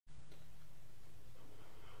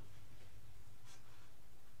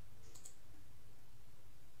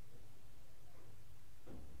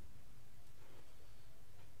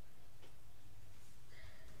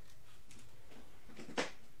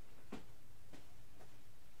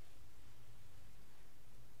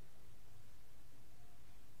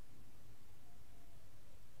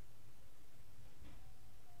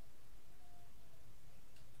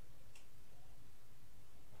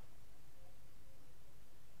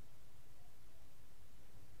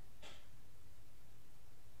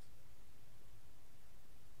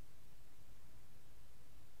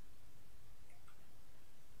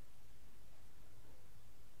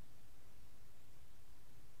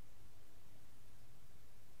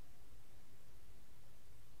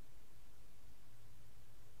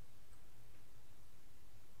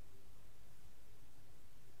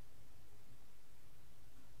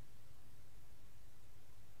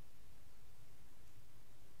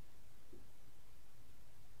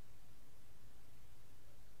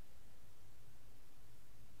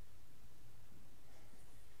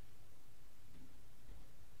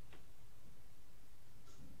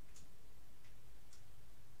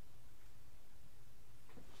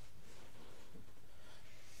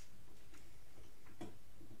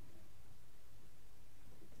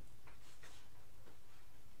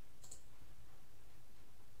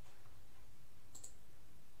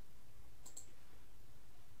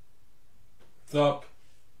What's up,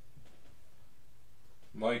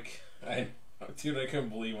 Mike? Dude, I couldn't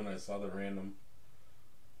believe when I saw the random.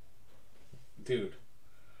 Dude,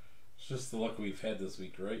 it's just the luck we've had this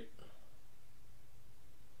week, right?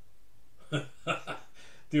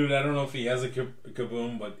 Dude, I don't know if he has a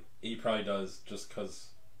kaboom, but he probably does, just because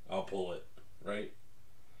I'll pull it, right?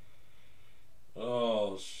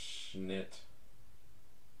 Oh, shit.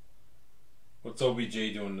 What's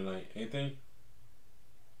OBJ doing tonight? Anything?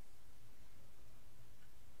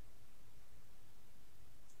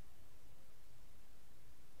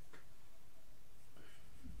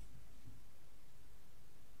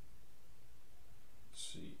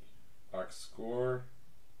 See, box score,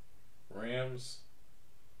 Rams,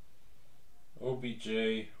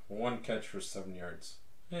 OBJ, 1 catch for 7 yards.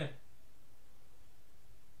 Yeah.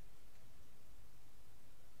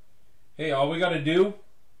 Hey, all we gotta do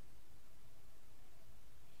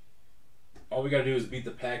is beat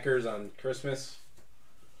the Packers on Christmas,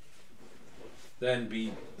 then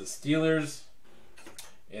beat the Steelers,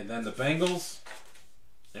 and then the Bengals,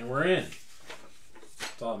 and we're in.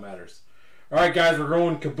 That's all that matters. Alright guys, we're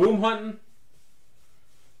going kaboom hunting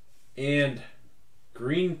and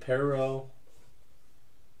green parallel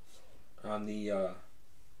on the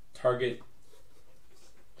Target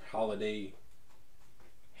holiday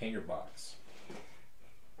hanger box.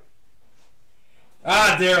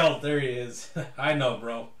 Ah, Daryl, there he is. I know,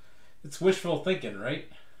 bro. It's wishful thinking,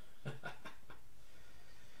 right?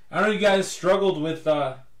 I know you guys struggled with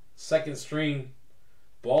second string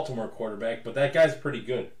Baltimore quarterback, but that guy's pretty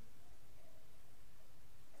good.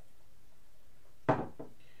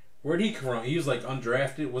 Where'd he come from? He was like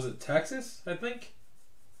undrafted. Was it Texas, I think?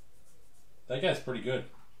 That guy's pretty good.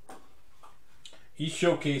 He's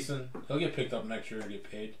showcasing. He'll get picked up next year and get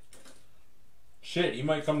paid. Shit, he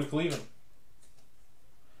might come to Cleveland.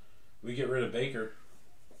 We get rid of Baker.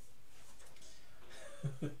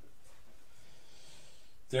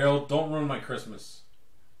 Daryl, don't ruin my Christmas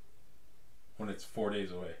when it's 4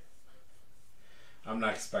 days away. I'm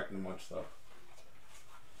not expecting much, though.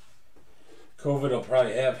 COVID will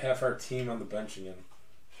probably have half our team on the bench again.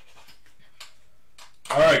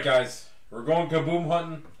 Alright, guys. We're going kaboom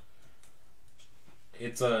hunting.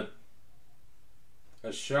 It's a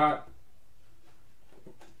shot.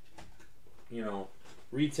 You know,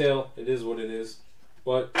 retail. It is what it is.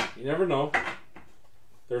 But you never know.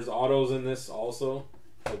 There's autos in this also.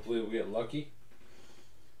 Hopefully we'll get lucky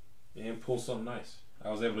and pull something nice.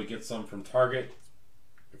 I was able to get some from Target.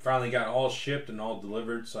 Finally got all shipped and all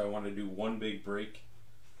delivered, so I want to do one big break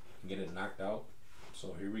and get it knocked out.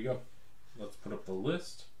 So here we go. Let's put up the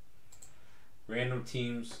list. Random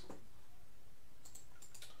teams.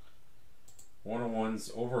 101's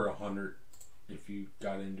over 100 if you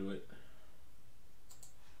got into it.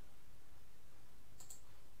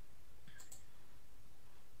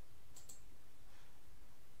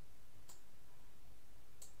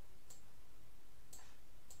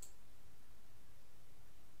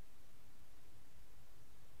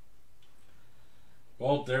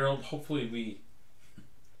 Well, Daryl, hopefully we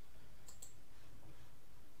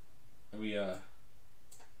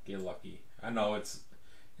get lucky. I know it's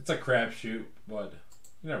a crapshoot, but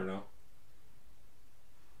you never know.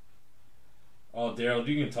 Oh, Daryl,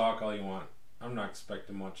 you can talk all you want. I'm not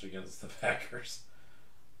expecting much against the Packers.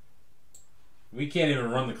 We can't even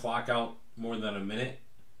run the clock out more than a minute.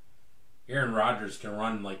 Aaron Rodgers can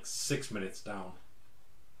run like 6 minutes down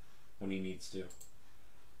when he needs to.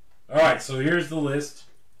 Alright, so here's the list.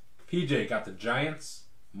 PJ got the Giants.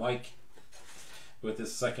 Mike with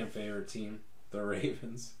his second favorite team, the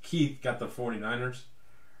Ravens. Keith got the 49ers.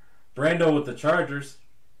 Brando with the Chargers.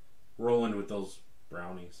 Roland with those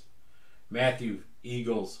Brownies. Matthew,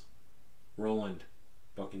 Eagles. Roland,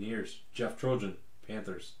 Buccaneers. Jeff Trojan,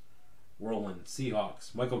 Panthers. Roland,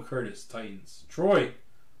 Seahawks. Michael Curtis, Titans. Troy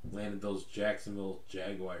landed those Jacksonville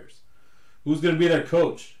Jaguars. Who's going to be their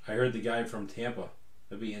coach? I heard the guy from Tampa.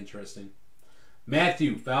 That'd be interesting.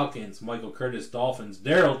 Matthew, Falcons. Michael Curtis, Dolphins.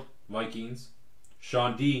 Daryl, Vikings.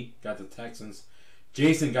 Sean D got the Texans.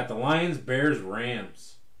 Jason got the Lions, Bears,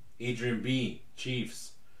 Rams. Adrian B,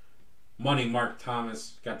 Chiefs. Money Mark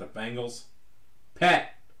Thomas got the Bengals.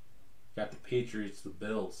 Pat got the Patriots, the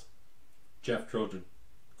Bills. Jeff Trojan,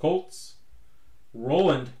 Colts.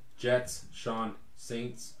 Roland, Jets. Sean,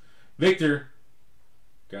 Saints. Victor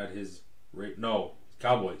got his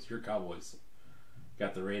Cowboys. Your Cowboys.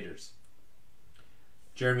 Got the Raiders.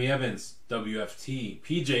 Jeremy Evans, WFT.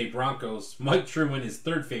 PJ, Broncos. Mike Truman, his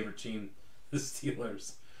third favorite team, the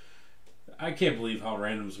Steelers. I can't believe how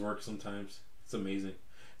randoms work sometimes. It's amazing.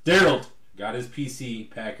 Daryl got his PC,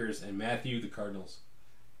 Packers, and Matthew, the Cardinals.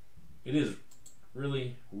 It is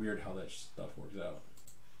Really weird how that stuff works out.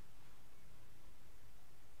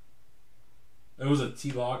 It was a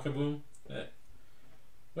T-Law Kaboom.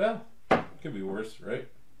 Well, could be worse, right?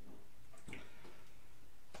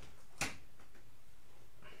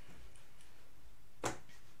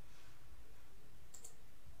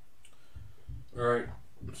 Alright,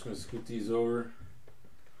 I'm just going to scoot these over.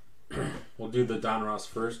 We'll do the Don Ross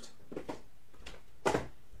first.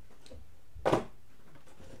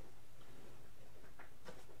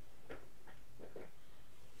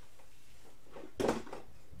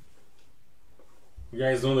 You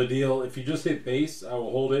guys know the deal. If you just hit base, I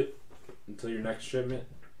will hold it until your next shipment.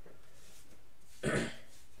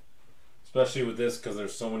 Especially with this, because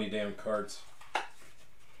there's so many damn cards.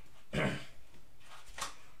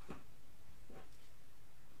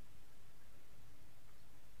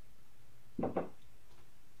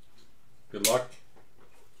 Good luck.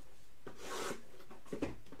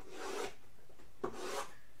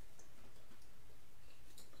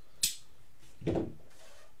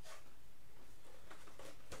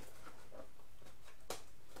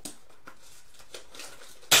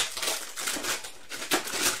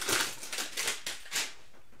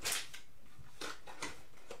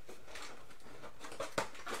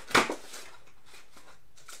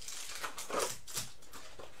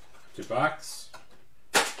 Box.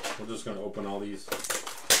 We're just going to open all these.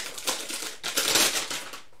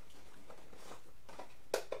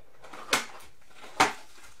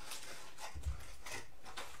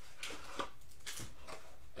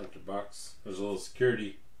 Empty box. There's a little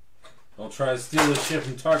security. Don't try to steal this shit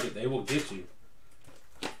from Target. They will get you.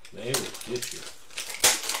 They will get you.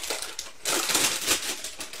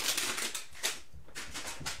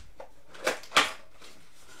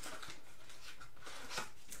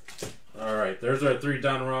 Alright, there's our 3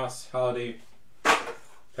 Don Ross holiday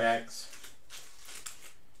packs.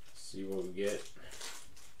 Let's see what we get.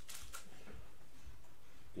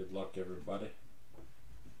 Good luck, everybody.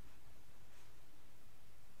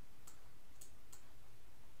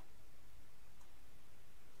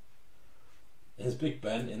 Is Big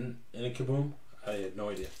Ben in a Kaboom? I had no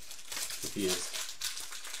idea if he is.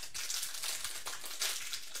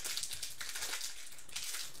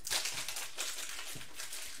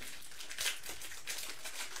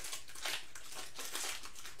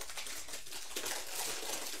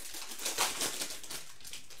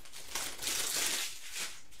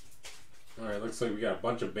 Alright, looks like we got a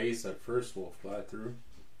bunch of base at first. We'll fly through.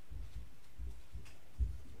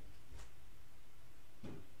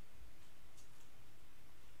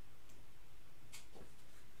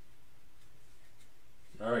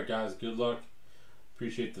 Alright guys, good luck.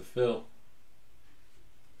 Appreciate the fill.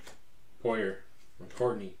 Poyer,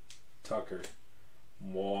 McCourtney, Tucker,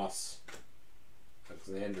 Moss,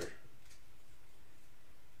 Alexander,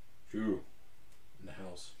 Drew in the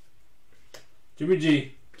house. Jimmy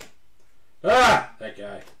G. Ah! That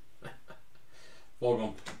guy.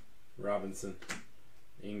 Fulgham, Robinson,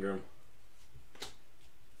 Ingram,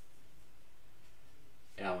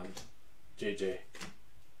 Allen, JJ,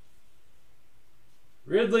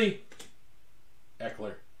 Ridley,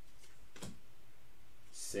 Eckler,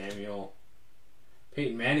 Samuel,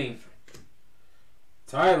 Peyton Manning,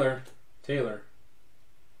 Taylor,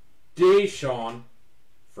 Deshaun,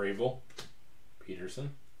 Vrabel,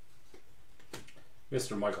 Peterson,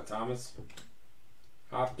 Mr. Michael Thomas,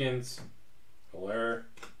 Hopkins, Hilaire,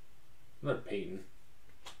 another Peyton,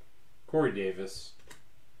 Corey Davis,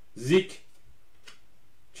 Zeke,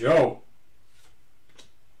 Joe,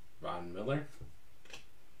 Von Miller,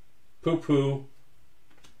 Poo-Poo,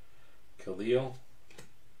 Khalil,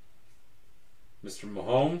 Mr.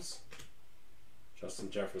 Mahomes, Justin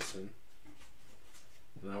Jefferson.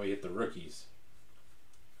 Now we hit the rookies.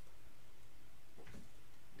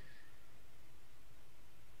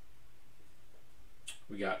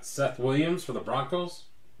 We got Seth Williams for the Broncos,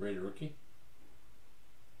 rated rookie.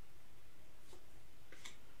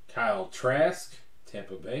 Kyle Trask,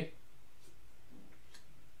 Tampa Bay.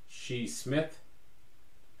 Shee Smith,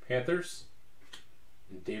 Panthers.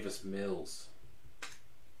 And Davis Mills.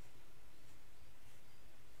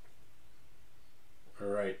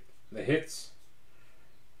 Alright, the hits.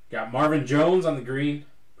 Got Marvin Jones on the green,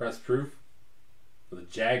 press proof. For the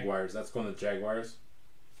Jaguars, that's going to the Jaguars.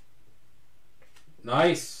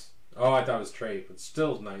 Nice. Oh, I thought it was Trey, but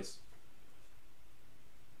still nice.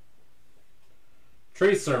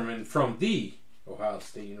 Trey Sermon from the Ohio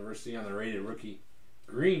State University on the rated rookie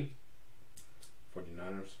green.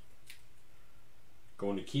 49ers.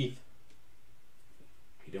 Going to Keith.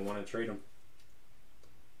 He didn't want to trade him.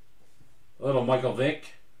 A little Michael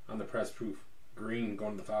Vick on the press proof green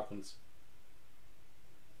going to the Falcons.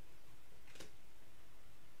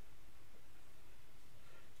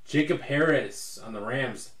 Jacob Harris on the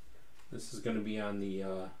Rams. This is going to be on the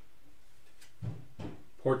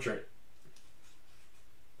portrait.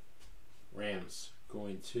 Rams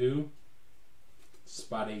going to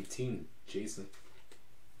spot 18, Jason.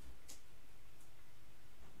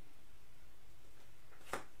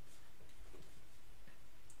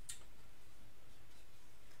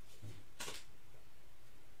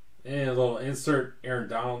 And a little insert Aaron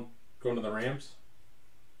Donald going to the Rams.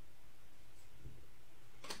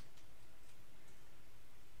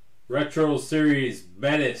 Retro Series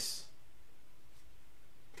Bettis.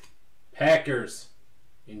 Packers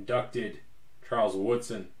inducted Charles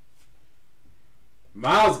Woodson.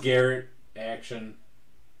 Myles Garrett action.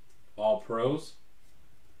 All pros.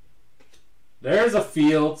 There's a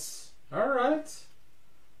Fields. Alright.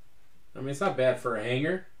 I mean, it's not bad for a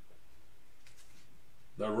hanger.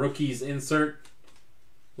 The rookies insert.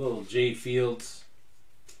 Little J Fields.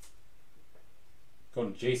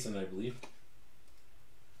 Going to Jason, I believe.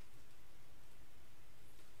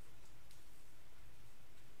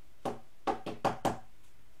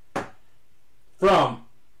 From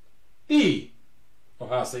the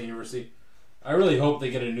Ohio State University. I really hope they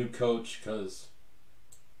get a new coach because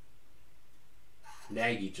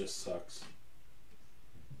Nagy just sucks.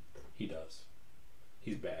 He does.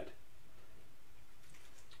 He's bad.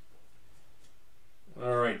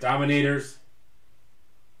 Alright, Dominators.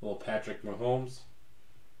 Little Patrick Mahomes.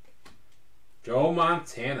 Joe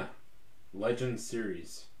Montana. Legend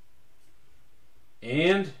Series.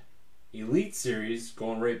 And Elite Series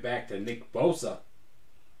going right back to Nick Bosa.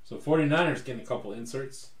 So 49ers getting a couple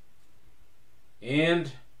inserts.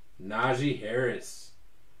 And Najee Harris.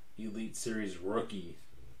 Elite Series rookie.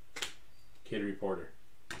 Kid Reporter.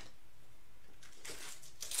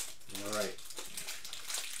 Alright.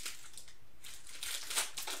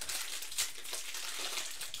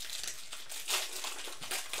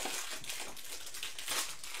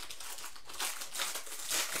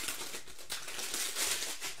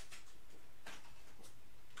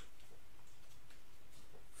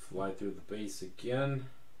 Fly through the base again.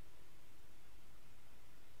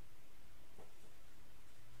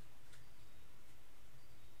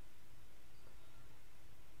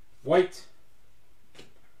 White.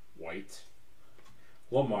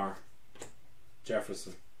 Lamar.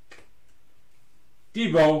 Jefferson.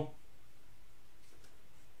 Debo.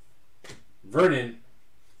 Vernon.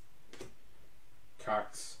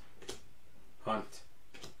 Cox. Hunt.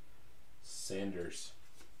 Sanders.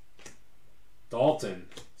 Dalton.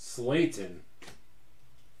 Slayton.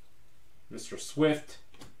 Mr. Swift.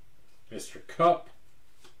 Mr. Cup.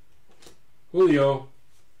 Julio.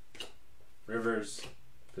 Rivers.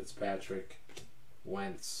 Fitzpatrick.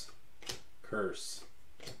 Wentz. Curse.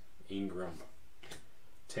 Ingram.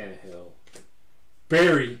 Tannehill.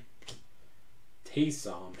 Barry.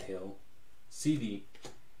 Taysom Hill. CD.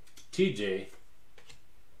 TJ.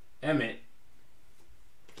 Emmett.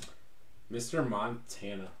 Mr.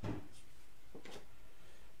 Montana.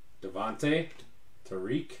 Devontae.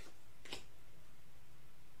 Tariq.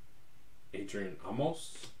 Adrian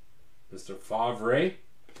Amos. Mr. Favre.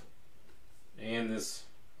 And this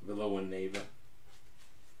Villanueva.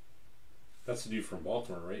 That's the dude from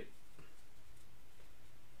Baltimore, right?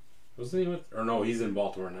 Wasn't he with... Or no, he's in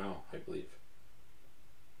Baltimore now, I believe.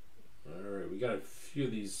 Alright, we got a few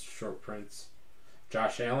of these short prints.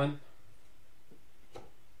 Josh Allen.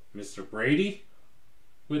 Mr. Brady.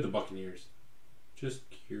 With the Buccaneers. Just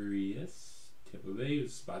curious. Tampa Bay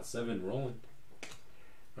was spot 7 rolling.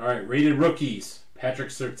 Alright, rated rookies. Patrick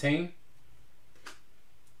Surtain.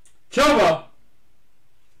 Chuba.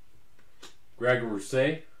 Greg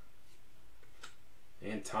Rousset.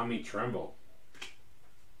 And Tommy Tremble.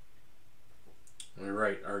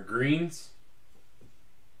 Alright, our greens.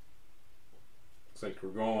 Looks like we're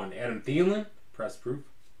going Adam Thielen. Press proof.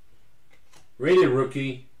 Rated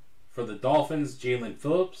rookie for the Dolphins, Jalen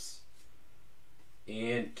Phillips.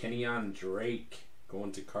 And Kenyon Drake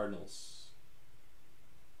going to Cardinals.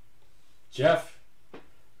 Jeff,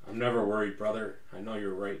 I'm never worried, brother. I know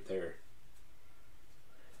you're right there.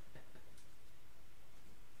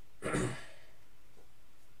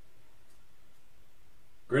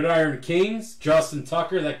 Gridiron Kings, Justin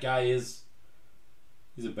Tucker. That guy he's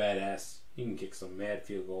a badass. He can kick some mad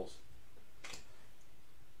field goals.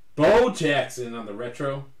 Bo Jackson on the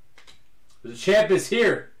retro. The champ is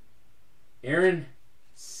here. Aaron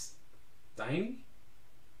Steiny?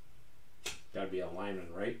 Gotta be a lineman,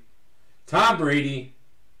 right? Tom Brady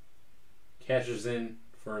cashes in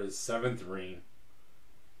for his 7th ring.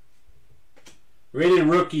 Rated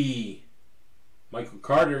rookie, Michael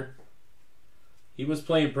Carter. He was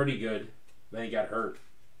playing pretty good. Then he got hurt.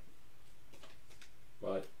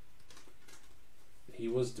 But he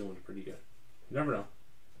was doing pretty good. You never know.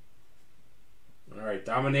 All right,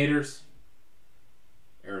 Dominators.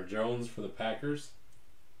 Aaron Jones for the Packers.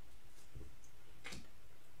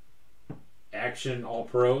 Action All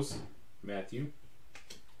Pros. Matthew.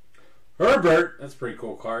 Herbert. That's a pretty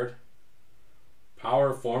cool card.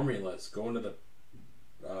 Power Formulas. Going to the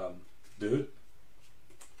dude.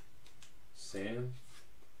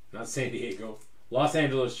 Not San Diego. Los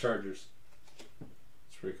Angeles Chargers.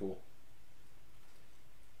 It's pretty cool.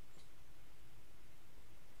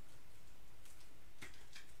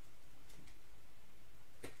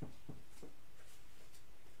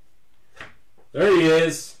 There he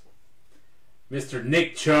is. Mr.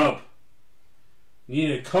 Nick Chubb.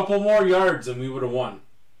 Needed a couple more yards and we would have won.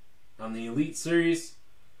 On the Elite Series.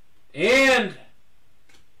 And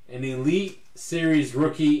an Elite Series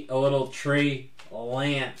rookie, a little Trey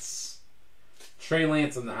Lance. Trey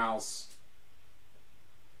Lance in the house.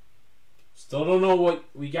 Still don't know what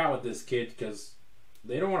we got with this kid because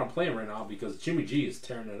they don't want to play him right now because Jimmy G is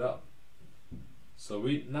tearing it up. So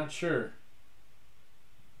we not sure.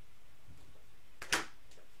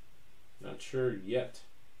 Not sure yet.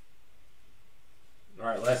 All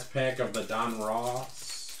right, last pack of the Don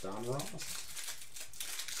Ross. Don Ross.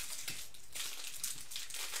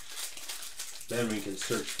 Then we can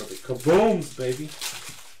search for the kabooms, baby.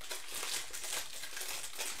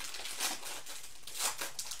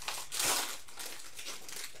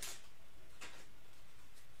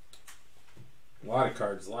 A lot of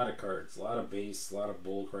cards, a lot of cards, a lot of base, a lot of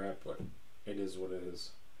bull crap, but it is what it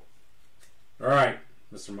is. All right,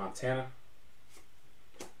 Mr. Montana.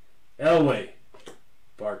 Elway.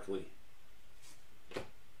 Barkley.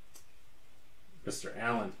 Mr.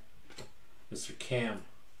 Allen. Mr. Cam.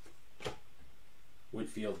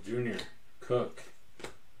 Whitfield Jr. Cook.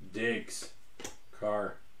 Diggs.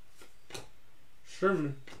 Carr.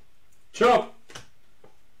 Sherman. Chubb.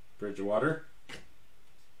 Bridgewater.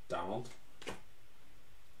 Donald.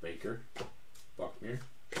 Baker. Buckner.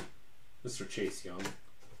 Mr. Chase Young.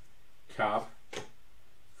 Cobb.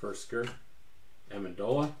 Fursker.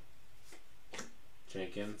 Amendola.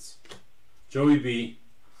 Jenkins. Joey B.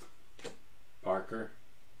 Parker.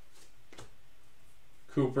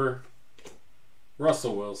 Cooper.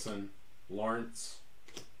 Russell Wilson. Lawrence.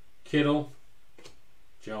 Kittle.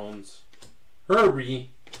 Jones.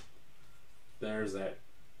 Herbie. There's that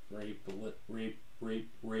rapeless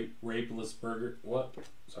burger. What?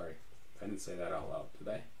 Sorry. I didn't say that out loud, did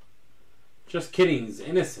I? Just kidding. He's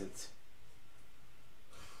innocent.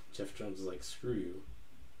 Jeff Jones is like, screw you.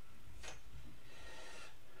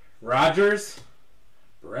 Rodgers.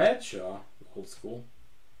 Bradshaw. Old school.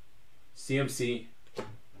 CMC.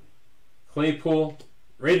 Claypool.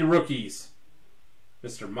 Rated rookies.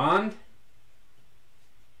 Mr. Mond.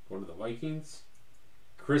 Going to the Vikings.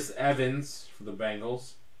 Chris Evans for the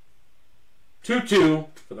Bengals. Tutu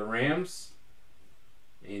for the Rams.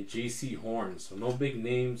 And J.C. Horn. So no big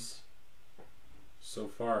names so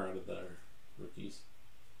far out of the rookies.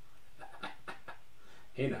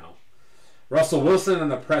 Hey now. Russell Wilson on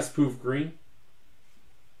the press-proof green.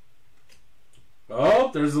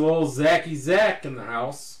 Oh, there's a little Zachy Zach in the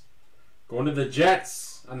house. Going to the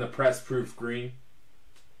Jets on the press-proof green.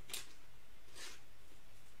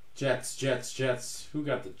 Jets, Jets, Jets. Who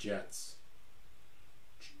got the Jets?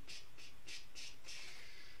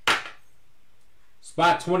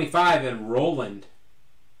 Spot 25 in Roland.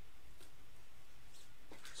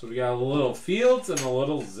 So we got a little Fields and a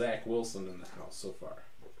little Zach Wilson in the house so far.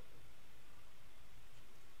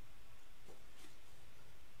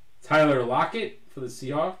 Tyler Lockett for the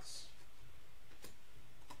Seahawks.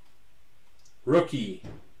 Rookie,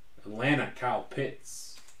 Atlanta, Kyle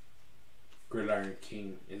Pitts. Gridiron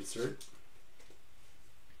King insert.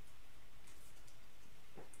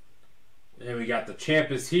 And we got the champ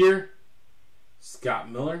is here. Scott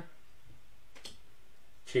Miller.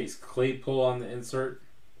 Chase Claypool on the insert.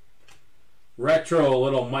 Retro,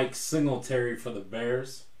 little Mike Singletary for the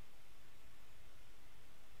Bears.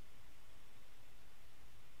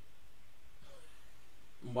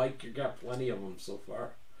 Mike, you got plenty of them so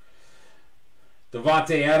far.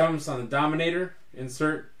 Devontae Adams on the Dominator.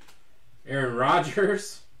 Insert. Aaron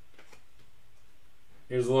Rodgers.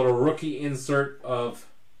 Here's a little rookie insert of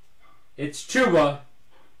it's Chuba.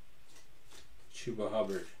 Chuba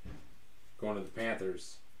Hubbard. Going to the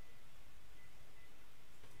Panthers.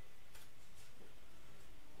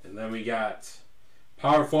 And then we got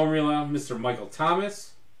Power Formula, Mr. Michael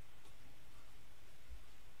Thomas.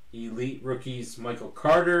 Elite Rookies, Michael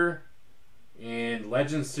Carter. And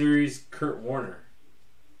Legend Series, Kurt Warner.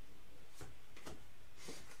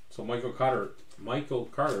 So Michael Carter,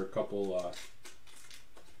 a couple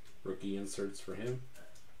Rookie inserts for him.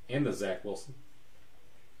 And the Zach Wilson.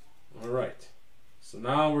 Alright. So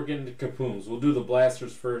now we're getting to Kapooms. We'll do the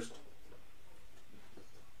blasters first.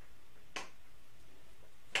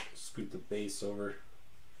 Scoot the base over.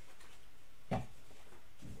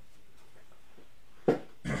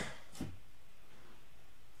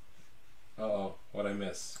 Uh-oh, what'd I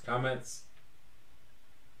miss? Comments?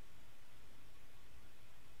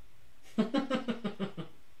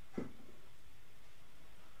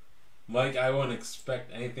 Mike, I wouldn't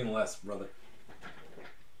expect anything less, brother.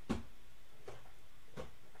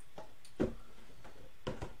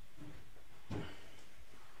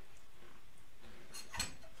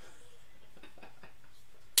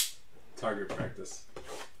 Target practice.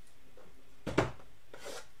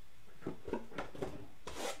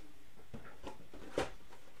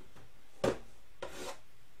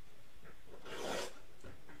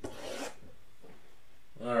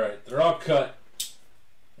 Alright, they're all cut.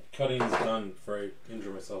 Cutting is done before I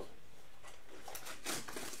injure myself.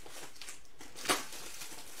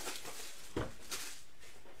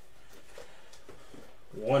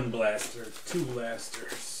 One blaster, two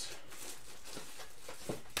blasters.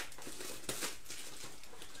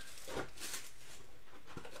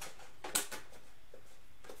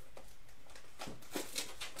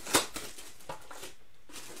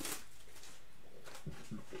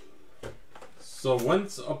 So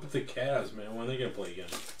when's up with the Cavs, man? When are they gonna play again?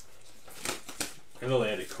 I know they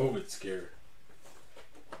had a COVID scare.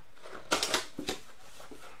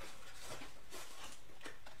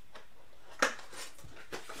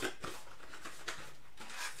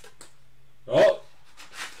 Oh!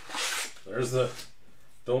 There's the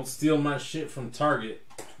don't steal my shit from Target.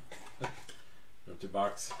 Empty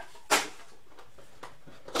box.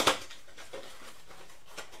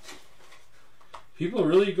 People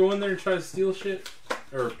really go in there and try to steal shit?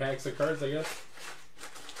 Or packs of cards, I guess.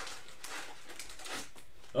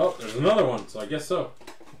 Oh, there's another one, so I guess so.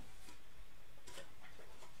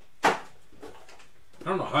 I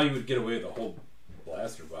don't know how you would get away with a whole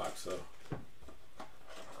blaster box, so.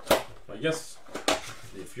 I guess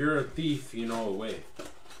if you're a thief, you know a way.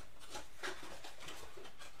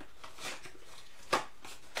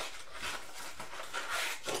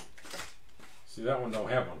 See, that one don't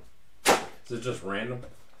have one. Is it just random?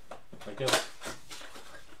 I guess.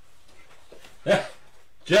 Yeah,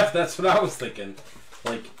 Jeff, that's what I was thinking.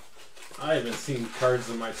 Like, I haven't seen cards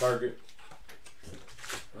in my Target.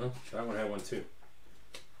 Well, that one had one too.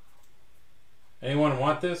 Anyone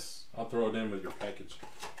want this? I'll throw it in with your package.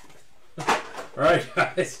 Alright,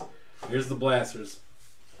 guys. Here's the blasters.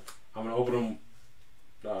 I'm going to open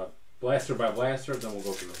them blaster by blaster, then we'll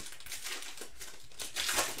go through them.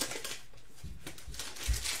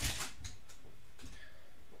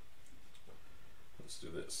 Let's do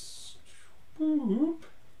this. Whoop.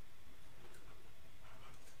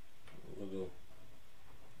 A little.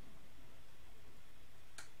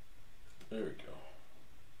 There we go.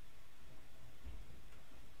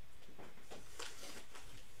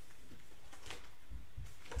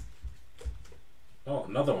 Oh,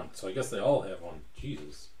 another one. So I guess they all have one.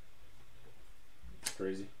 Jesus. That's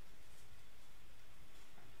crazy.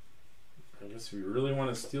 I guess if you really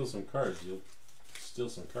want to steal some cards, you'll steal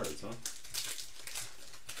some cards, huh?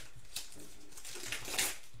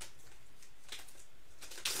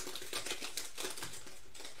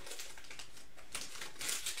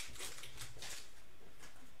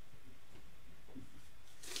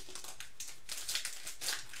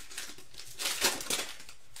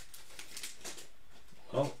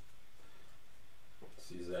 Well,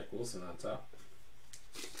 see Zach Wilson on top.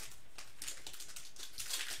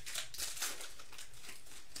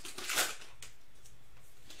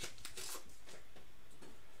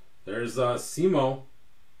 There's Simo,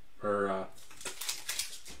 or what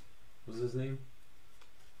was his name?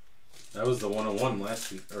 That was the 101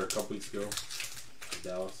 last week, or a couple weeks ago.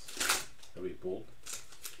 Dallas. That'll be bold.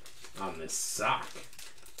 On this sock.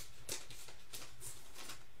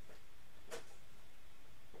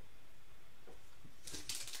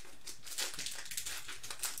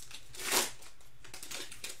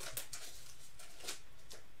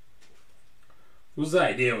 Whose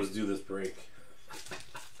idea was do this break?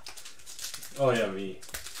 Oh yeah, me.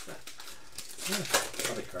 A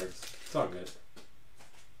lot of cards. It's all good.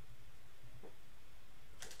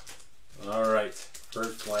 Alright,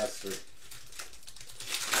 first blaster is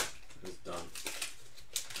done.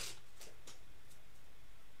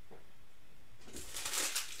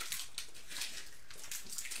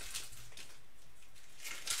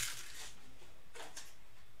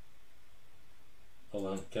 Hold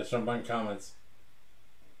on, catch up on comments.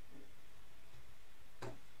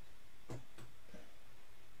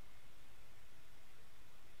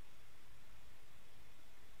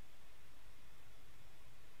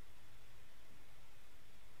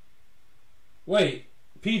 Wait,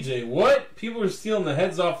 PJ, what? People are stealing the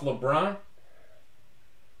heads off LeBron?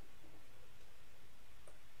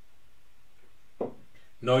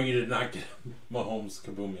 No, you did not get Mahomes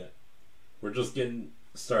Kaboom yet. We're just getting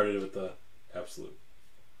started with the absolute.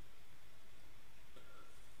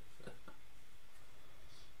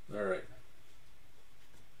 Alright.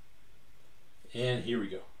 And here we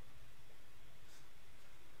go.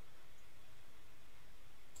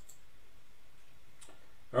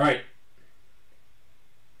 Alright.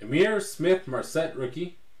 Amir Smith Marset,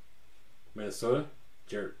 rookie. Minnesota.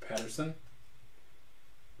 Jarrett Patterson.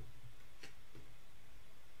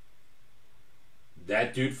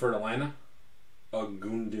 That dude for Atlanta.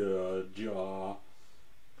 Agunda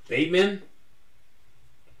Bateman.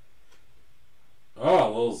 Oh, a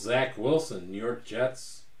little Zach Wilson, New York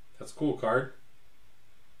Jets. That's a cool card.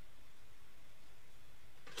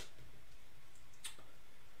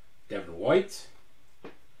 Devin White.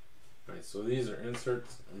 Alright, so these are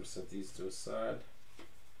inserts. I'm going to set these to a side.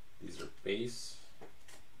 These are base.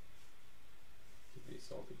 Put these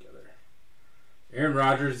all together. Aaron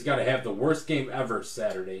Rodgers, he's got to have the worst game ever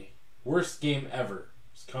Saturday. Worst game ever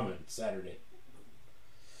is coming Saturday.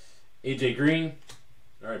 AJ Green.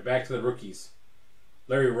 Alright, back to the rookies.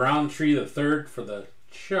 Larry Roundtree the third for the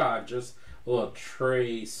Chargers. A little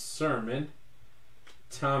Trey Sermon.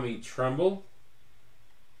 Tommy Tremble.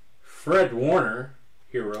 Fred Warner.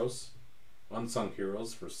 Heroes. Unsung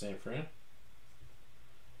heroes for San Fran.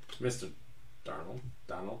 Mr.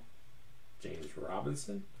 Donald. James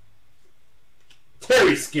Robinson.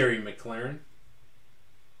 Terry Scary McLaren.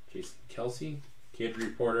 Jason Kelsey. Kid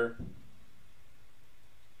Reporter.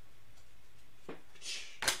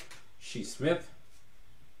 Shee Smith.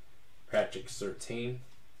 Patrick Surtain.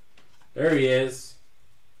 There he is.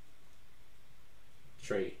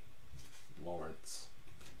 Trey Lawrence.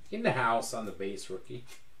 In the house on the base, rookie.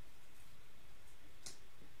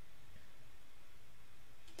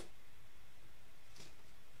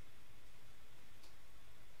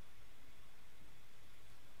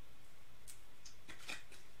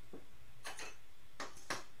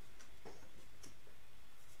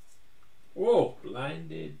 Whoa,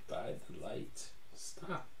 blinded by the light.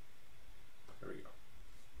 Stop. There we go.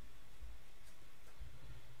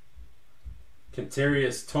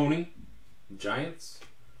 Kadarius Toney, Giants.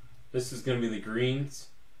 This is going to be the greens.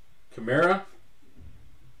 Kamara.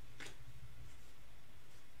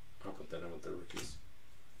 I'll put that in with the rookies.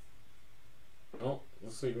 Oh,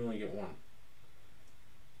 looks like we only get one.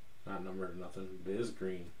 Not numbered or nothing. It is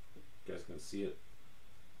green. You guys can see it.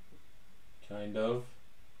 Kind of.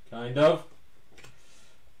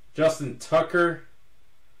 Justin Tucker.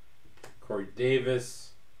 Corey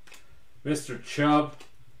Davis. Mr. Chubb.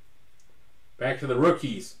 Back to the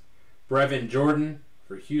rookies. Brevin Jordan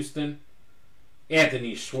for Houston.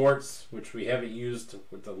 Anthony Schwartz, which we haven't used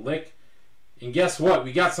with the lick. And guess what?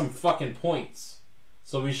 We got some fucking points.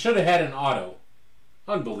 So we should have had an auto.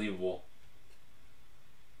 Unbelievable.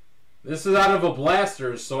 This is out of a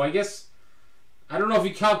blaster, so I guess... I don't know if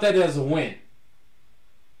you count that as a win.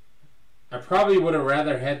 I probably would have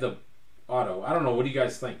rather had the auto. I don't know. What do you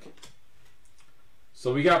guys think?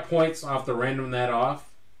 So we got points off the random that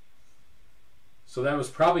off. So that was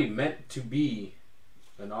probably meant to be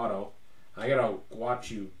an auto. I gotta watch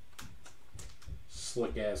you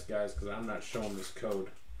slick ass guys because I'm not showing this code.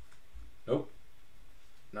 Nope.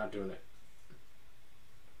 Not doing it.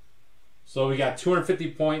 So we got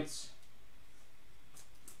 250 points.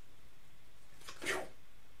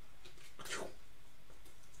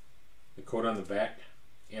 The code on the back.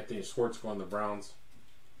 Anthony Schwartz going to the Browns.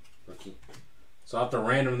 Rookie. So I'll have to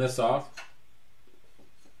random this off.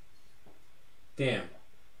 Damn.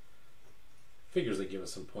 Figures they give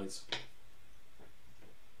us some points.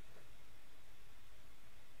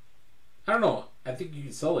 I don't know. I think you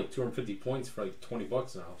can sell like 250 points for like 20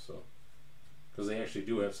 bucks now, so. Because they actually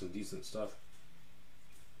do have some decent stuff.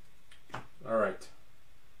 Alright.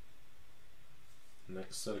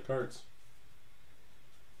 Next set of cards.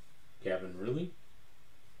 Gavin Ridley.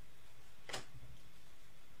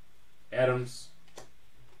 Adams.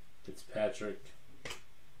 Fitzpatrick.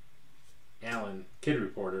 Allen. Kid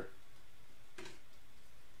Reporter.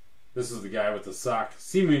 This is the guy with the sock.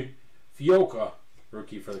 Simu Fioka.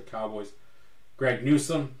 Rookie for the Cowboys. Greg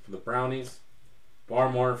Newsome for the Brownies.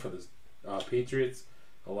 Barmore for the Patriots.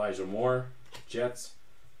 Elijah Moore. Jets.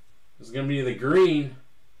 This is going to be the green.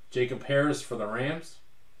 Jacob Harris for the Rams.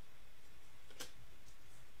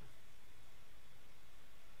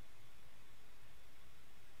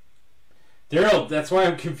 Daryl, that's why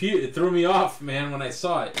I'm confused. It threw me off, man, when I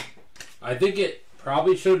saw it. I think it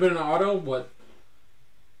probably should have been an auto, but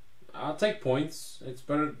I'll take points. It's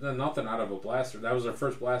better than nothing out of a blaster. That was our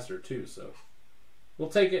first blaster too, so we'll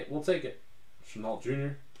take it. We'll take it. Chenault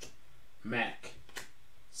Jr., Mac,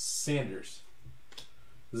 Sanders,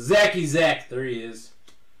 Zachy Zach. There he is.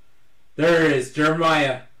 There it is.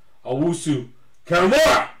 Jeremiah Owusu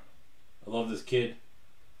Karamora. I love this kid.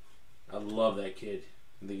 I love that kid.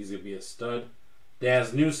 I think he's gonna be a stud.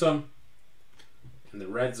 Daz Newsome. In the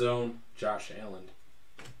red zone, Josh Allen.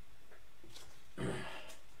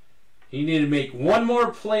 He needed to make one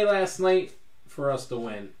more play last night for us to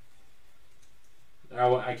win.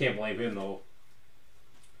 I can't blame him, though.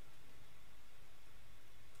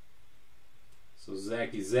 So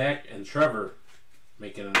Zachy Zach and Trevor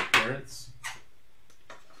making an appearance.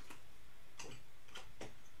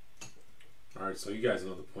 Alright, so you guys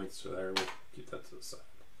know the points for there. We'll get that to the side.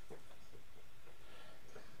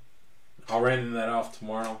 I'll random that off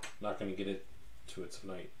tomorrow. Not going to get it to it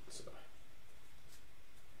tonight. So,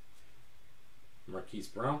 Marquise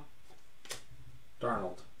Brown,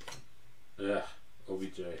 Darnold,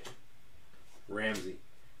 OBJ, Ramsey,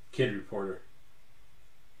 Kid Reporter.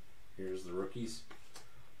 Here's the rookies: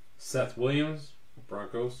 Seth Williams,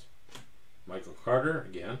 Broncos, Michael Carter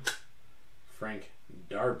again, Frank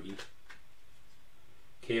Darby,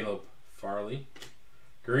 Caleb Farley,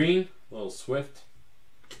 Green, Little Swift.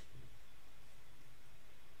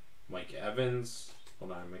 Mike Evans.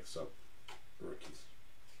 Hold on, I mixed up the rookies.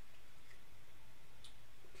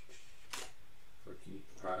 Rookie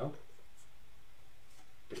pile.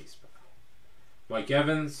 Base pile. Mike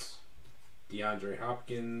Evans. DeAndre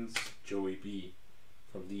Hopkins. Joey B.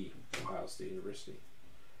 from the Ohio State University.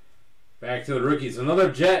 Back to the rookies. Another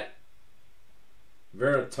Jet.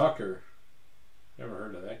 Vera Tucker. Never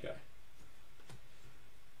heard of that guy.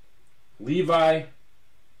 Levi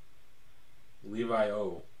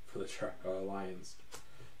O. for the Lions.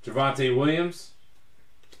 Javonte Williams.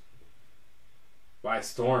 By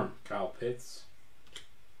Storm, Kyle Pitts.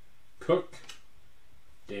 Cook.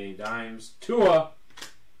 Danny Dimes. Tua.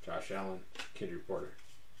 Josh Allen. Kid Reporter.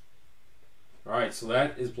 Alright, so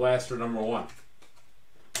that is blaster number 1.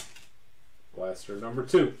 Blaster number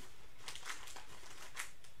 2.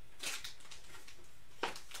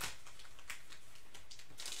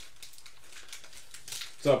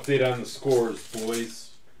 Let's update on the scores,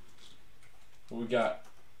 boys. What we got?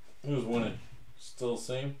 Who's winning? Still the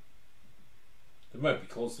same? It might be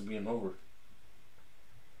close to being over.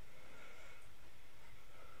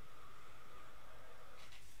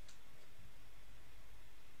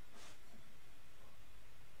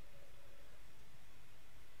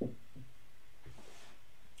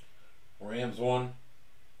 Rams won.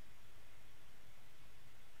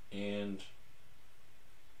 And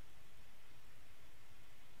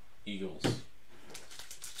Eagles.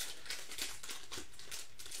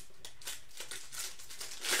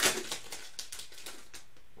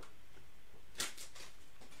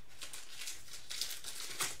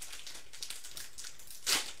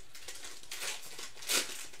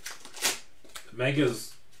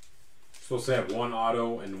 Mega's supposed to have one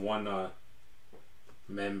auto and one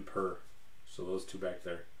mem per. So those two back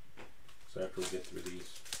there. So after we get through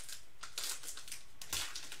these.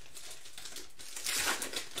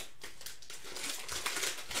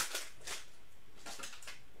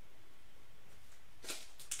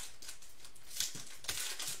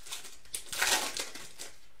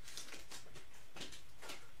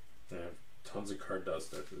 I have tons of card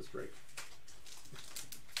dust after this break.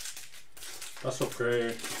 That's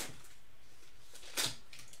okay.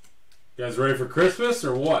 You guys ready for Christmas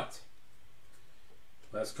or what?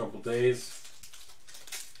 Last couple days.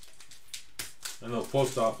 I know the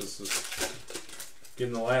post office is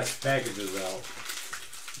getting the last packages out.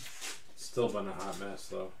 Still been a hot mess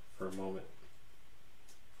though for a moment.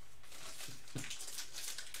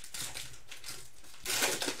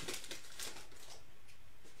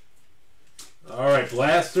 Alright,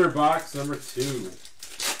 blaster box number 2.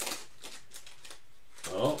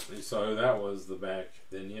 Oh, you saw who that was, the back,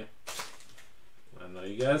 didn't you? I know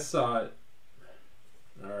you guys saw it.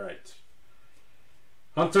 Alright.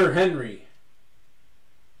 Hunter Henry.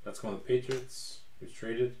 That's one of the Patriots who's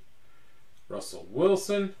traded. Russell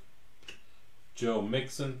Wilson. Joe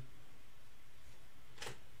Mixon.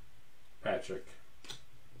 Patrick.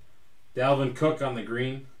 Dalvin Cook on the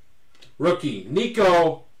green. Rookie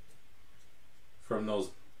Nico from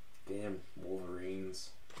those damn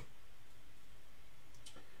Wolverines.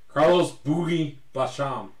 Carlos Boogie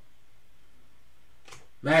Basham.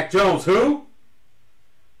 Mac Jones, who?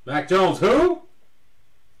 Mac Jones, who?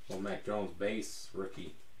 Well, Mac Jones base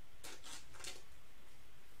rookie.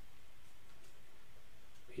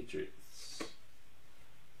 Patriots.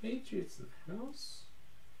 Patriots in the house.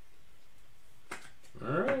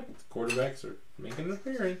 Alright, the quarterbacks are making an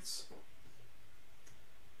appearance.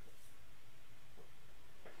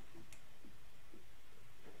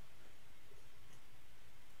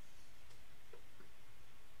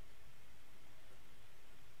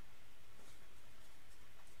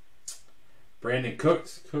 Brandon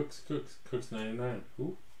Cooks 99.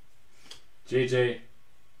 Who? JJ.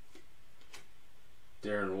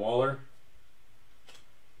 Darren Waller.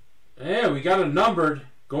 Yeah, we got a numbered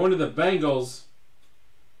going to the Bengals.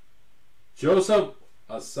 Joseph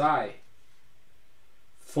Asai.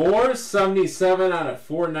 477 out of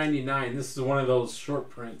 499. This is one of those short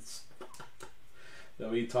prints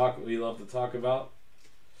that we love to talk about.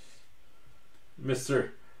 Mr.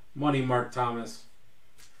 Money Mark Thomas.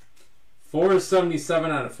 477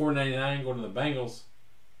 out of 499 going to the Bengals.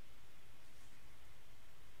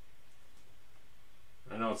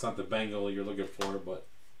 I know it's not the Bengal you're looking for, but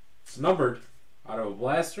it's numbered out of a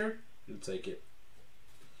blaster. You'll take it.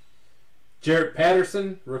 Jarrett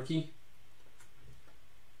Patterson, rookie.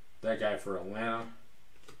 That guy for Atlanta.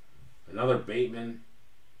 Another Bateman.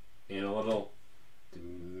 And a little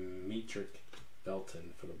Demetric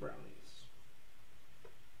Belton for the Brownies.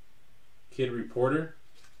 Kid Reporter.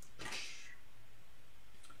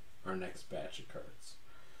 Our next batch of cards.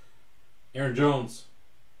 Aaron Jones.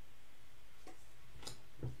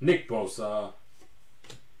 Nick Bosa.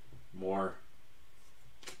 Moore.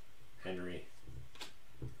 Henry.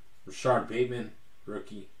 Rashard Bateman,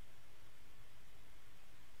 rookie.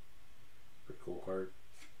 Pretty cool card.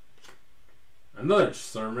 Another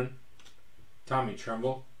Sermon. Tommy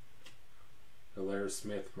Tremble. Hilaire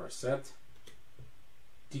Smith Marset.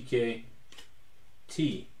 DK.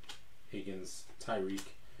 T. Higgins Tyreek.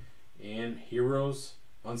 And Heroes.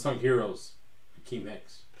 Unsung Heroes. Hakeem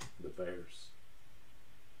Hicks. The Bears.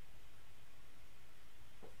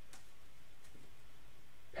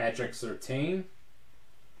 Patrick Surtain.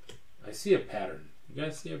 I see a pattern. You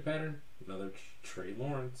guys see a pattern? Another Trey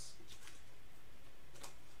Lawrence.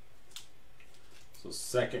 So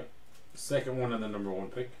second one of the number 1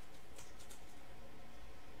 pick.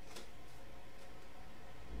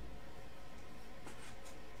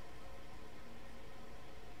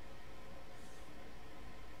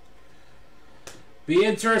 Be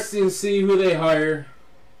interesting to see who they hire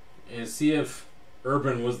and see if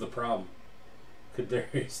Urban was the problem.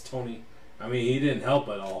 Kadarius Toney. I mean, he didn't help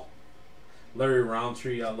at all. Larry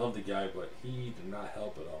Roundtree, I love the guy, but he did not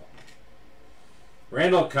help at all.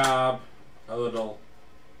 Randall Cobb, a little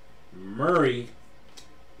Murray,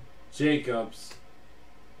 Jacobs,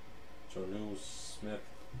 Jonnu Smith,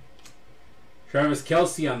 Travis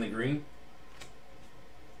Kelce on the green.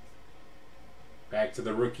 Back to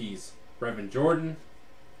the rookies. Brevin Jordan,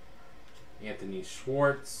 Anthony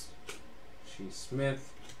Schwartz, Shea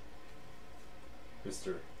Smith,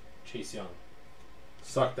 Mr. Chase Young.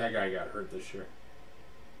 Suck, that guy got hurt this year.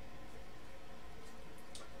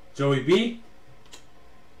 Joey B,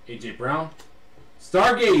 AJ Brown,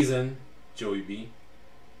 Stargazing, Joey B.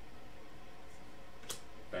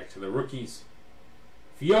 Back to the rookies.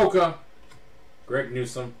 Fioka, Greg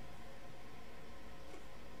Newsome,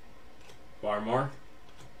 Barmore,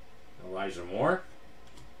 Elijah Moore,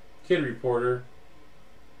 Kid Reporter.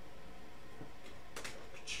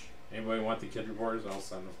 Anybody want the Kid Reporters? I'll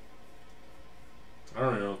send them. I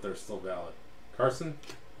don't even know if they're still valid. Carson,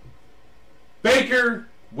 Baker,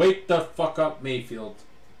 wake the fuck up, Mayfield.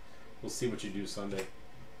 We'll see what you do Sunday.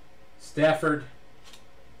 Stafford,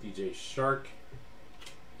 DJ Shark.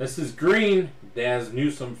 This is green. Daz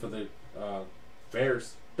Newsome for the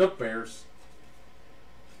Bears. The Bears.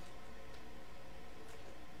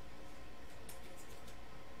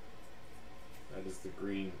 That is the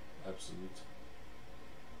green absolute.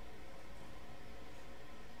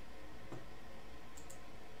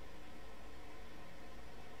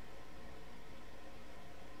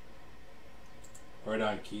 Right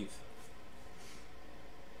on, Keith.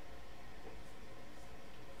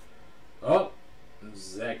 Oh,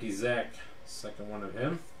 Zachy Zach. Second one of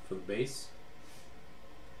him for the base.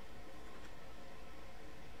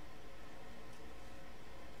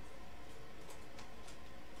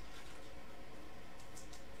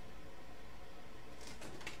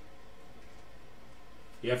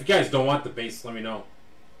 Yeah, if you guys don't want the base, let me know.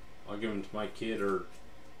 I'll give them to my kid or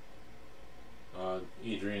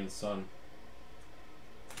Adrian's son.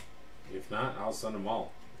 If not, I'll send them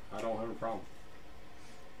all. I don't have a problem.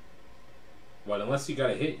 But unless you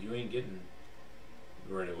got a hit, you ain't getting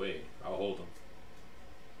right away. I'll hold them.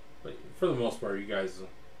 But for the most part, you guys,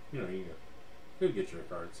 you could get your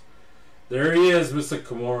cards. There he is, Mr.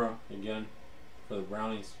 Kimura again for the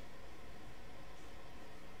Brownies.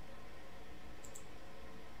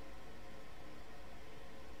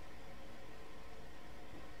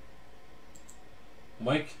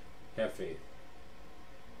 Mike, have faith.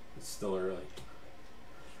 It's still early.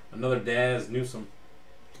 Another Daz Newsome.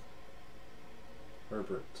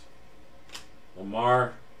 Herbert.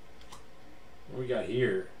 Lamar. What we got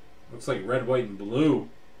here? Looks like red, white, and blue.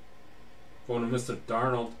 Going to Mr.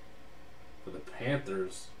 Darnold for the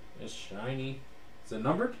Panthers. It's shiny. Is it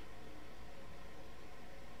numbered?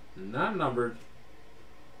 Not numbered.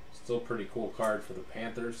 Still pretty cool card for the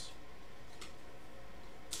Panthers.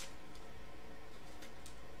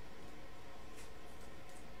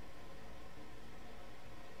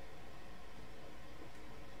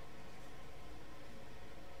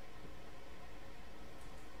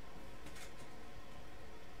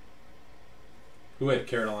 Who had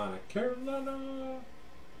Carolina? Carolina!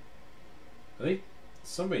 I think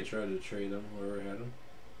somebody tried to trade him, whoever had him.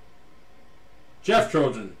 Jeff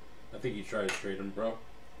Trojan! I think he tried to trade him, bro.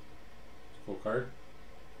 Cool card.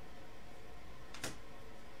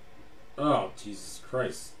 Oh, Jesus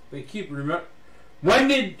Christ. They keep remember. When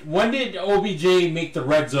did OBJ make the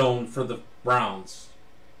red zone for the Browns?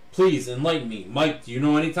 Please enlighten me. Mike, do you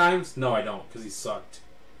know any times? No, I don't, because he sucked.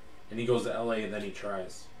 And he goes to LA and then he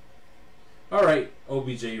tries. Alright,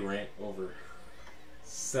 OBJ rant over.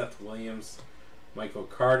 Seth Williams, Michael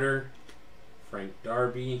Carter, Frank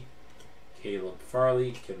Darby, Caleb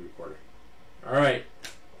Farley, Kid Reporter. Alright.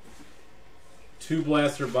 2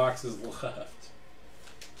 blaster boxes left.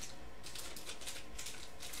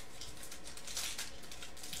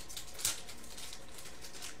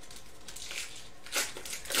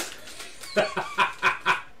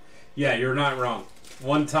 Yeah, you're not wrong.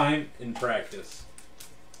 One time in practice.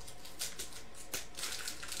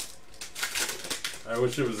 I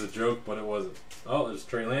wish it was a joke, but it wasn't. Oh, there's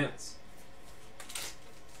Trey Lance.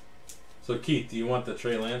 So, Keith, do you want the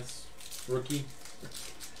Trey Lance rookie?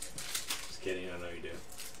 Just kidding, I know you do.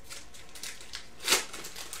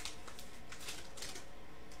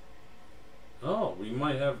 Oh, we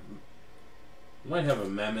might have a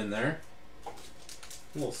mem in there. A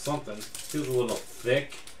little something. Feels a little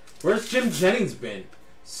thick. Where's Jim Jennings been?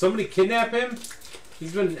 Somebody kidnap him?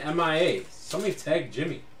 He's been MIA. Somebody tag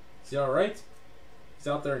Jimmy. Is he alright? He's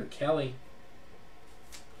out there in Cali.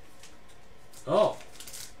 Oh.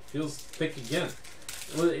 Feels thick again.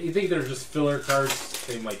 Well, you think they're just filler cards?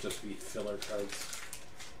 They might just be filler cards.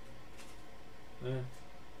 Yeah.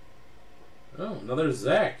 Oh, another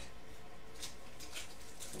Zach.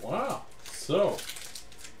 Wow. So,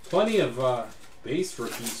 plenty of base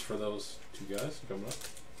rookies for those two guys coming up.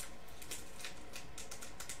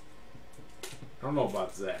 I don't know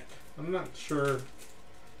about Zach. I'm not sure.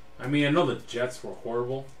 I mean, I know the Jets were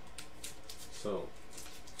horrible. So,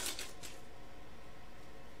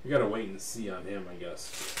 we gotta wait and see on him, I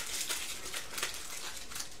guess.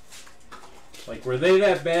 Like, were they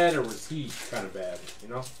that bad, or was he kind of bad, you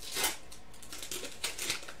know?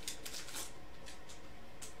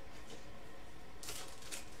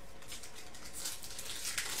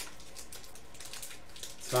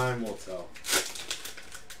 Time will tell.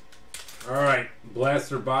 Alright,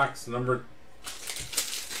 blaster box number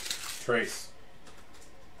Trace.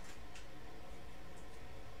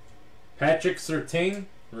 Patrick Surtain,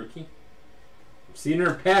 rookie. I'm seeing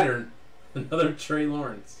her pattern. Another Trey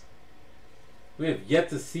Lawrence. We have yet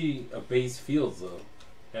to see a base Fields, though.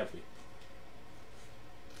 Happy.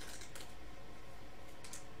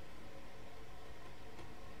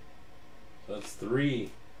 So that's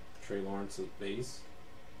 3 Trey Lawrence's base.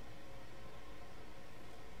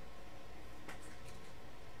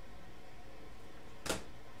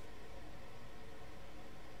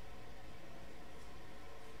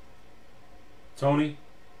 Tony,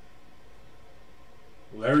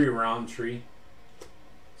 Larry Roundtree,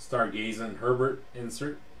 Stargazing, Herbert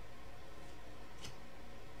insert,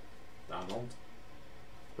 Donald,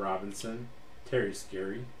 Robinson, Terry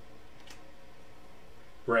Scary,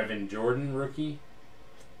 Brevin Jordan rookie,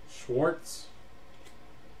 Schwartz,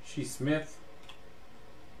 Shea Smith,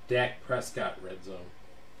 Dak Prescott red zone.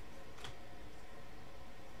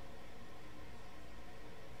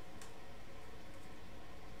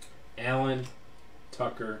 Allen,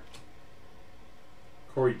 Tucker,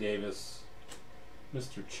 Corey Davis,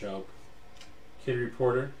 Mr. Chubb, Kid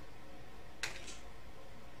Reporter,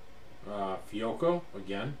 Fiocco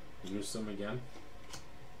again, Newsome again,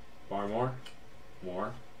 Barmore,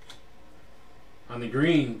 more. On the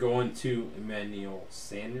green, going to Emmanuel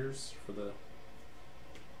Sanders for the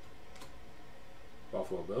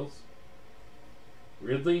Buffalo Bills,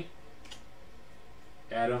 Ridley,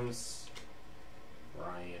 Adams,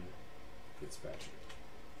 Ryan Fitzpatrick.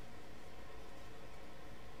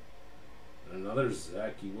 And another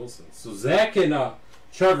Zachy Wilson. So Zach and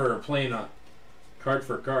Trevor are playing a card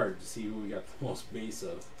for card to see who we got the most base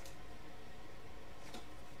of.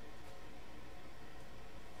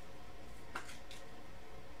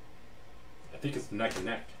 I think it's neck and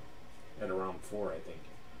neck at around 4, I think.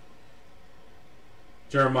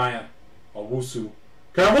 Jeremiah Owusu.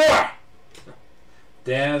 Cowboy!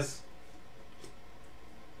 Daz.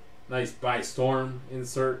 Nice by Storm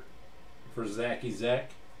insert for Zachy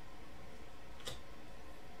Zach.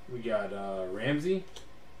 We got Ramsey,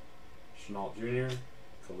 Chenault Jr.,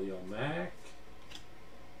 Khalil Mack,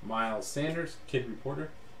 Miles Sanders, Kid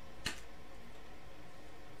Reporter,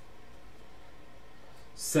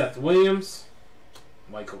 Seth Williams,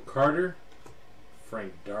 Michael Carter,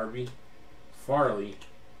 Frank Darby, Farley,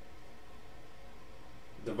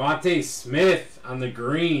 Devontae Smith on the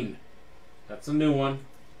green. That's a new one.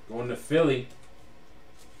 Going to Philly.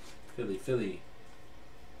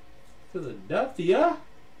 Philadelphia.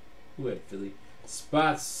 Who had Philly?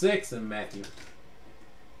 Spot 6 and Matthew. So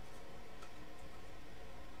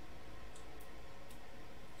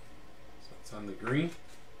it's on the green.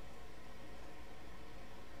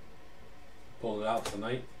 Pulled it out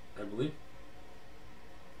tonight, I believe.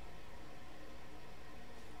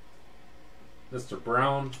 Mr.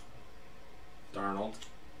 Brown. Darnold.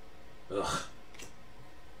 Ugh.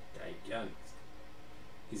 Guy again.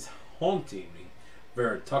 He's haunting me.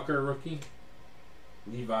 Vera Tucker, rookie.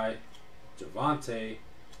 Levi. Javante.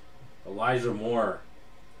 Elijah Moore.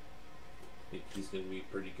 I think he's going to be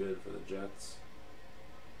pretty good for the Jets.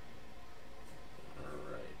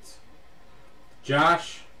 Alright.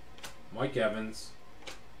 Josh. Mike Evans.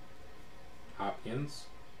 Hopkins.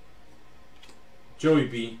 Joey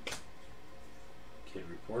B. Kid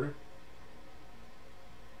Reporter.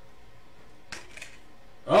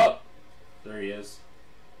 Oh! There he is.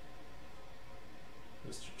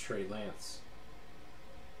 Mr. Trey Lance.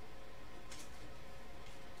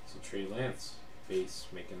 So Trey Lance, base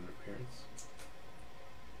making an appearance.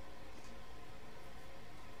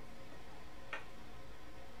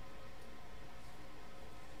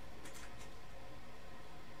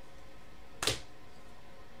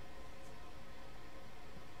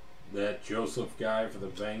 That Joseph guy for the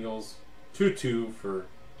Bengals. 2-2 for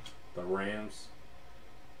the Rams.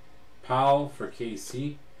 Powell for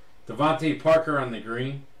KC. Devontae Parker on the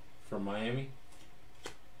green for Miami.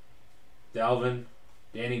 Dalvin,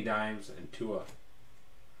 Danny Dimes, and Tua.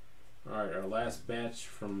 Alright, our last batch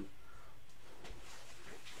from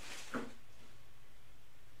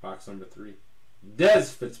box number 3.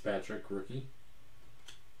 Dez Fitzpatrick, rookie.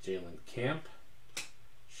 Jalen Camp.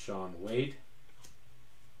 Sean Wade.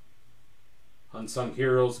 Unsung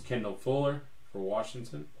Heroes, Kendall Fuller for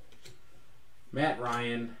Washington. Matt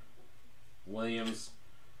Ryan. Williams.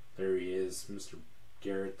 There he is, Mr.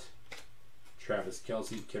 Garrett. Travis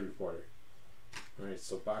Kelce, Kid Reporter. Alright,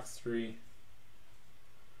 so box 3.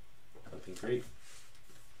 Looking great.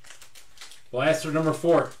 Blaster number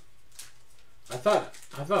 4. I thought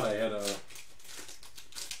I had a... I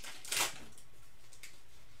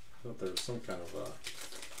thought there was some kind of a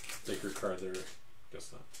sticker card there.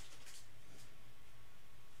 Guess not.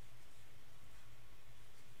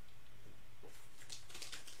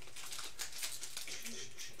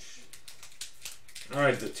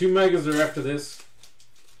 Alright, the 2 megas are after this.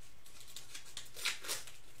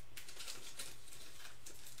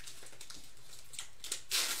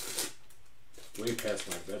 Way past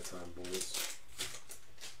my bedtime, boys.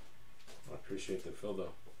 I appreciate the fill,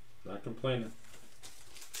 though. Not complaining.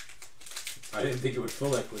 I didn't think it would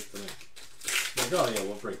fill that quick tonight. Like, oh yeah,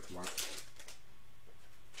 we'll break tomorrow.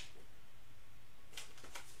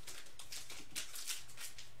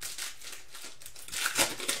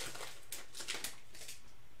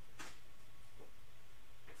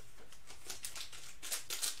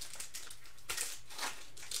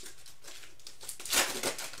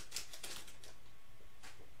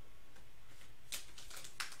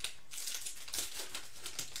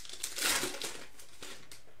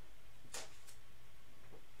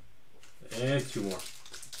 And 2 more.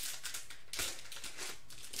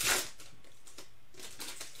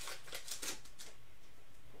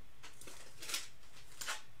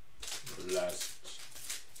 Last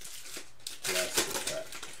pack.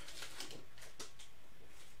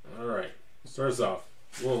 Alright. Starts off.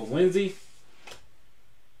 Will Lindsay.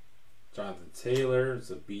 Jonathan Taylor. It's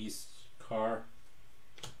a beast. Carr.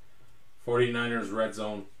 49ers Red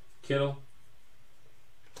Zone. Kittle.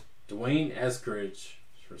 Dwayne Eskridge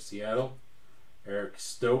for Seattle. Eric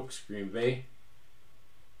Stokes, Green Bay.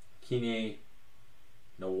 Kine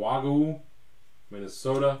Nawagu,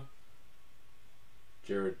 Minnesota.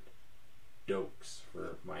 Jared Dokes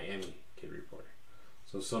for Miami, Kid Reporter.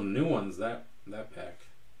 So some new ones that pack.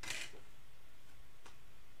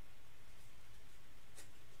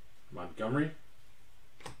 Montgomery,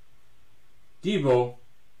 Debo,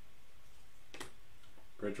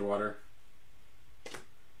 Bridgewater,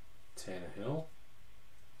 Tannehill,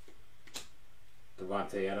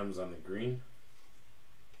 Devontae Adams on the green,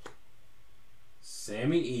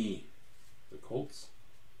 Sammy E, the Colts.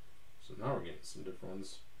 So now we're getting some different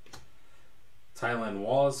ones. Tylan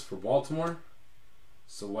Wallace for Baltimore,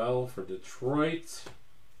 Sewell for Detroit,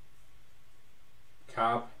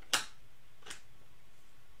 Cobb.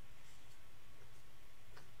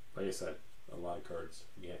 Like I said, a lot of cards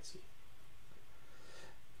you can't see.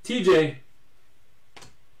 TJ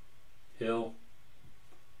Hill.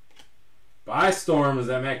 By Storm, is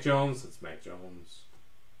that Mac Jones? It's Mac Jones.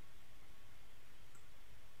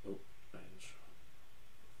 Oh, I didn't show.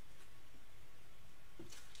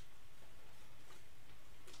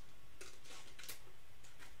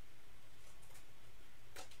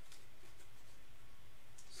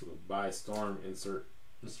 So the By Storm, insert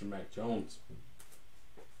Mr. Mac Jones.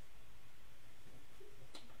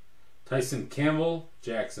 Tyson Campbell,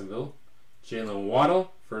 Jacksonville. Jalen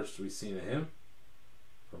Waddle, first we've seen of him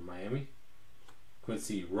from Miami.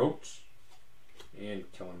 Quincy Roach and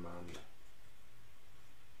Kellen Mond.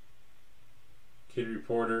 Kid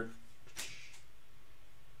Reporter.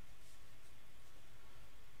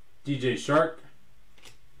 DJ Shark.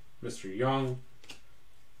 Mr. Young.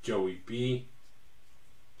 Joey B.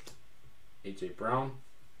 AJ Brown.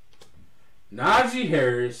 Najee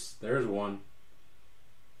Harris. There's one.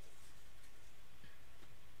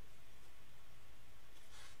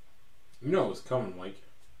 You know it was coming, Mike.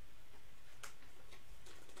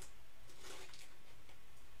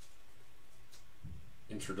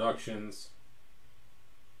 Introductions.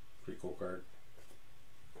 Pretty cool card.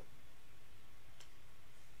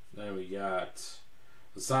 Then we got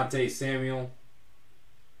Asante Samuel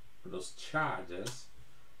for those Chargers.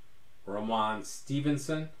 Ramon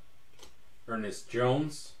Stevenson. Ernest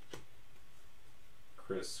Jones.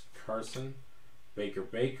 Chris Carson.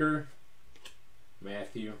 Baker.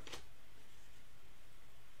 Matthew.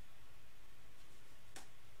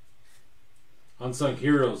 Unsung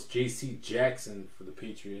Heroes, J.C. Jackson for the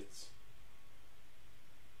Patriots.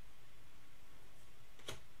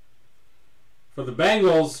 For the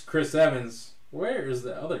Bengals, Chris Evans. Where is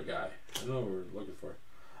the other guy? I know what we're looking for.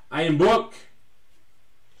 Ian Book.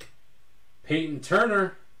 Peyton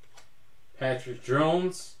Turner. Patrick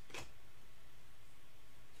Jones.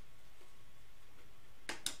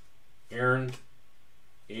 Aaron.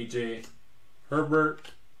 AJ Herbert.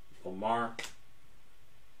 Lamar.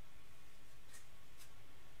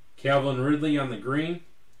 Calvin Ridley on the green.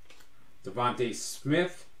 Devontae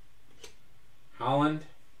Smith. Holland.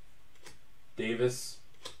 Davis.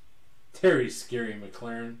 Terry Scary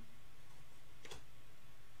McLaren.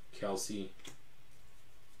 Kelsey.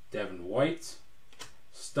 Devin White.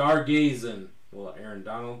 Stargazing. Well, Aaron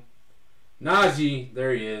Donald. Najee.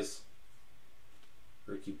 There he is.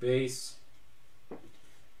 Rookie base.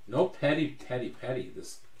 No petty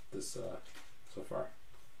this so far.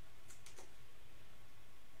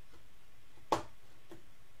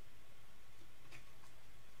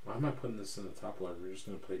 Why am I putting this in the top left? We're just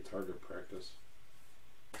going to play target practice.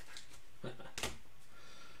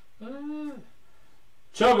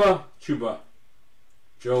 Chuba,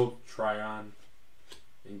 Joe Tryon,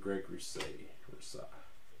 and Greg Rousseau.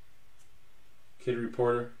 Kid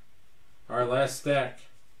Reporter. Alright, last stack.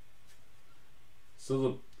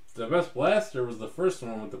 So the best blaster was the first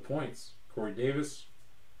one with the points. Corey Davis,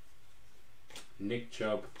 Nick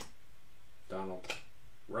Chubb, Donald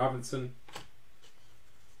Robinson.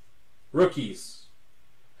 Rookies.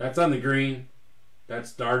 That's on the green.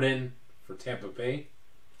 That's Darden for Tampa Bay.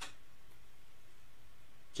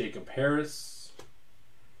 Jacob Harris.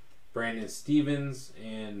 Brandon Stevens.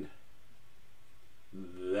 And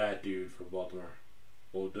that dude for Baltimore.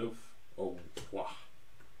 Odoof. Oh, wow.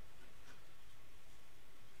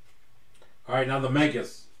 Alright, now the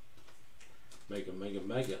Megas. Mega.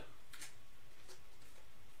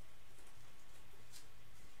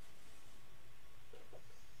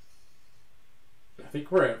 I think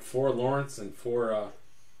we're at 4 Lawrence and 4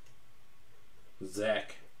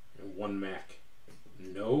 Zach and 1 Mac.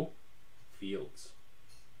 No Fields.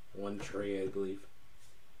 1 Trey, I believe.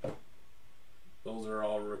 Those are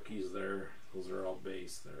all rookies there. Those are all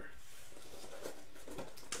base there.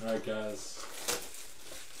 Alright, guys.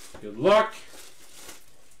 Good luck.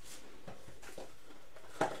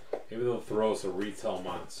 Maybe they'll throw us a retail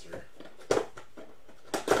monster.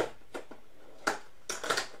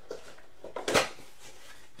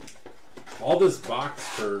 All this box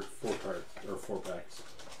for 4 cards or 4 packs.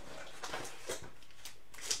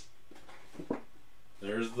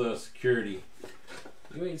 There's the security.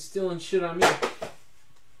 You ain't stealing shit on me.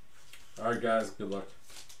 Alright, guys. Good luck.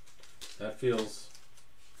 That feels...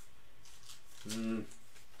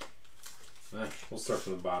 we'll start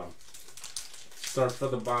from the bottom. Start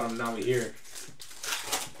from the bottom. Now we here.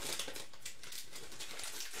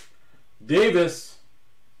 Davis.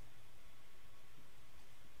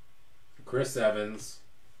 Chris Evans.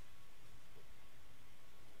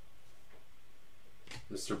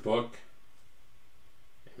 Mr. Book.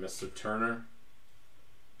 And Mr. Turner.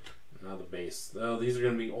 Now the base. Oh, these are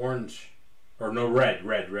going to be orange. Or no, red.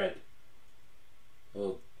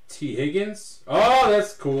 Little T. Higgins. Oh,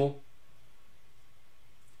 that's cool.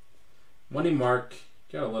 Money Mark.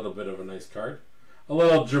 Got a little bit of a nice card. A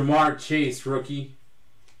little Jamar Chase rookie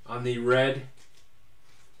on the red.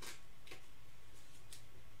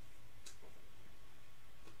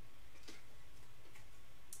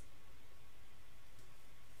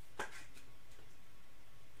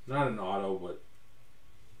 Not an auto, but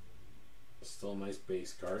still a nice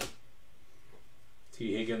base card.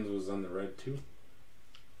 T. Higgins was on the red too.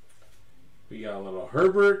 We got a little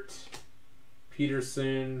Herbert,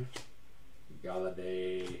 Peterson,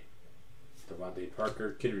 Galladay, Devontae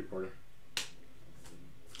Parker, Kid Reporter.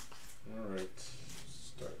 Alright,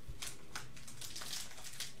 start.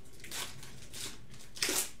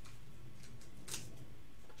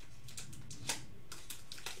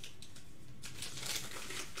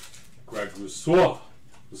 Greg Rousseau.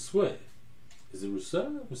 Rousseau. Is it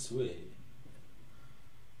Rousseau? Rousseau.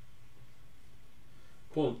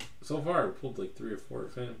 Pulled, so far, I pulled like 3 or 4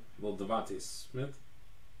 of him. Little Devontae Smith.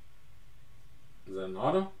 Is that an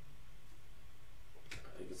auto?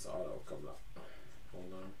 I think it's auto coming up.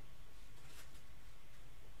 Hold on.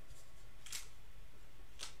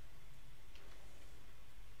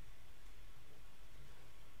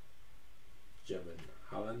 Jevin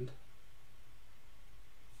Holland.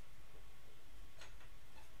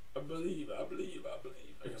 I believe. I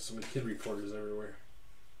got so many Kid Reporters everywhere.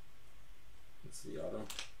 It's the auto.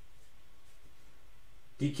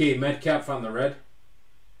 DK Metcalf on the red.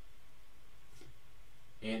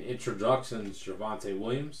 And introductions, Javonte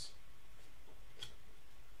Williams.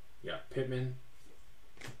 You got Pittman.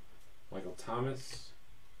 Michael Thomas.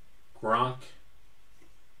 Gronk.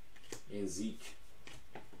 And Zeke.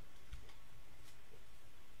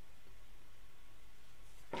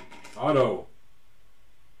 Auto.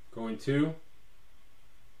 Going to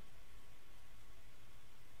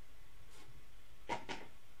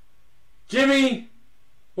Jimmy.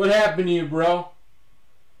 What happened to you, bro?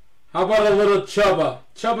 How about a little Chubba?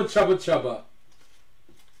 Chubba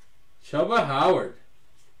Howard.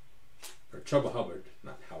 Or Chubba Hubbard,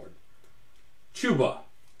 not Howard. Chuba.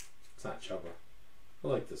 It's not Chubba. I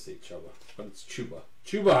like to say Chubba, but it's Chuba.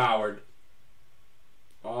 Chuba Howard.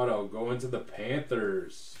 Auto going to the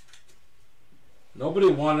Panthers. Nobody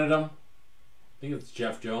wanted him. I think it's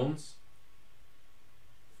Jeff Jones.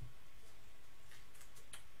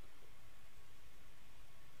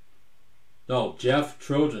 No, Jeff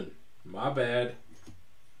Trojan. My bad.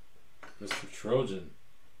 Mr. Trojan.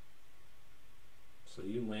 So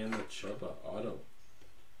you land the Chuba auto.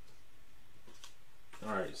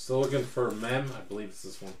 Alright, still looking for Mem. I believe it's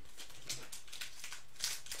this one.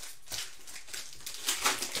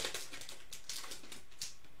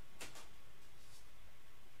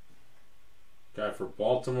 Guy for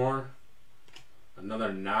Baltimore.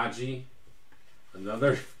 Another Najee.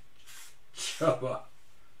 Another Chuba.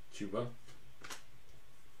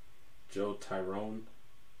 Joe Tyrone.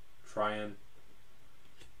 Tryon.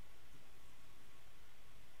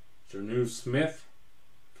 Jonnu Smith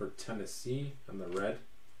for Tennessee on the red.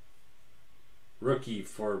 Rookie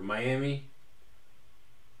for Miami.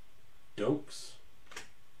 Dokes.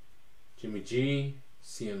 Jimmy G.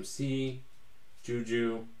 CMC.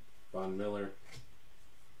 Juju. Von Miller.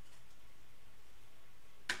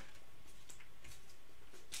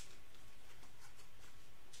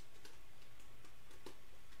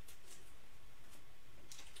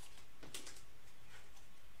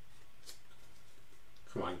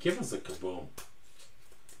 Come on, give us a kaboom.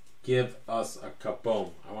 Give us a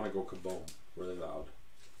kaboom. I want to go kaboom really loud.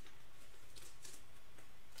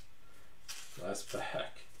 Last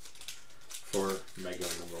pack for Mega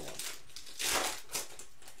number 1.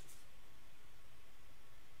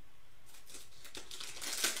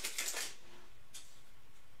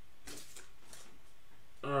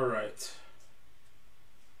 All right.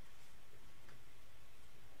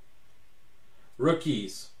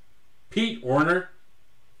 Rookies. Pete Werner.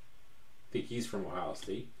 I think he's from Ohio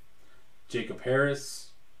State. Jacob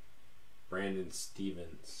Harris. Brandon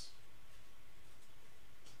Stevens.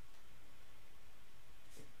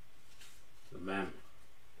 The Mem.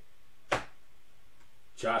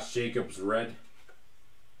 Josh Jacobs, red.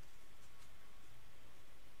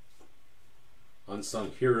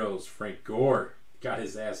 Unsung Heroes, Frank Gore. Got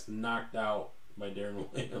his ass knocked out by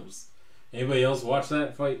Darren Williams. Anybody else watch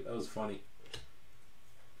that fight? That was funny.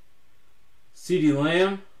 CeeDee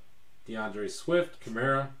Lamb, DeAndre Swift,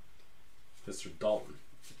 Kamara, Mr. Dalton.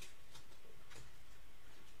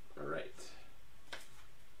 Alright.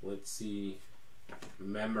 Let's see.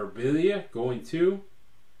 Memorabilia going to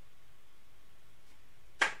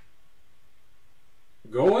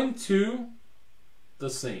the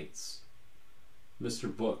Saints.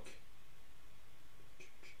 Mr. Book.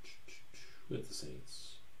 With the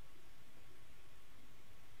Saints.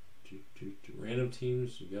 Random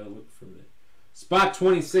teams, you gotta look from it. Spot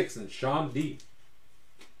 26 and Sean D.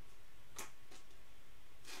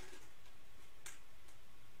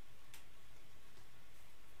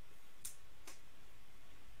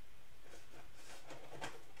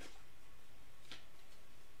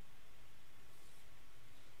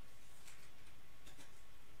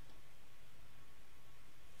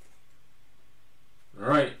 All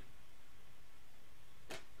right.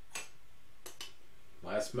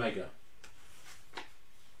 Last mega.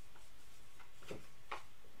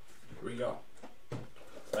 Here we go.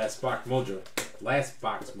 Last box mojo. Last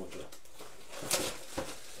box mojo.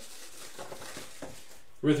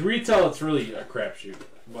 With retail, it's really a crapshoot,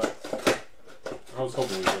 but I was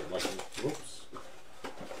hoping we get lucky. Whoops.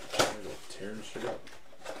 Tearing shit up.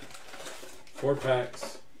 4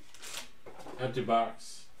 packs. Empty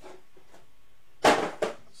box.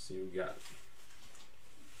 Let's see what we got.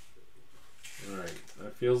 Alright,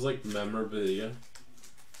 that feels like memorabilia.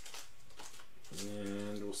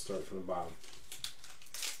 And we'll start from the bottom.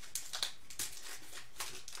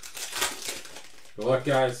 Good luck,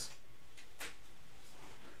 guys.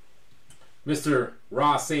 Mr.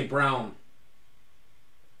 Ross St. Brown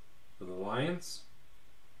for the Lions.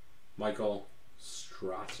 Michael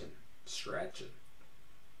Strachan.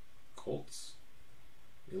 Colts.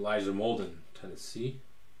 Elijah Molden, Tennessee.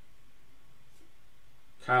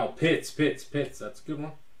 Kyle Pitts. That's a good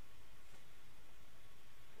one.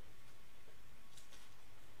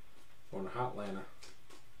 Going to Hotlanta.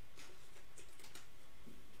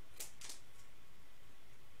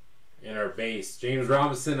 In our base, James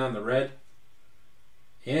Robinson on the red.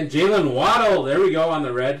 And Jalen Waddle, there we go, on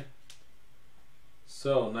the red.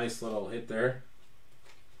 So, nice little hit there.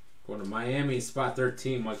 Going to Miami, spot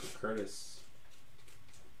 13, Michael Curtis.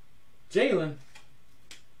 Jalen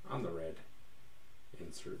on the red.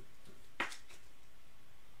 Insert.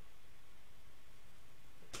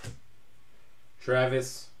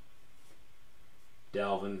 Travis.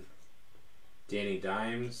 Dalvin. Danny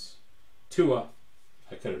Dimes. Tua.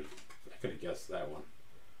 I could have guessed that one.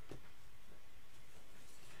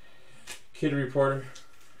 Kid Reporter.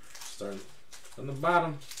 Starting on the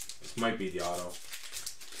bottom. This might be the auto.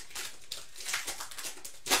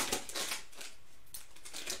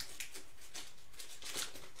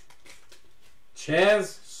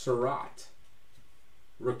 Chaz Surratt.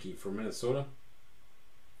 Rookie for Minnesota.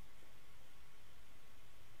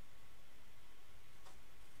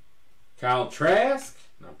 Kyle Trask.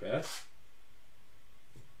 Not bad.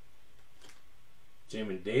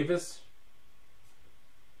 Jamin Davis.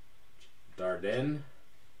 Darden.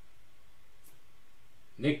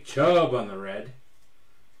 Nick Chubb on the red.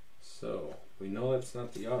 So, we know that's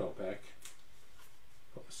not the auto pack.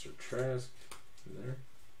 Put Mr. Trask in there.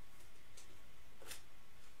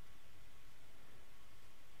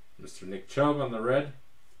 Mr. Nick Chubb on the red.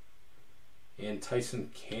 And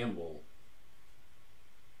Tyson Campbell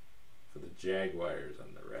for the Jaguars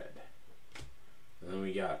on the red. And then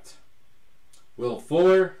we got Will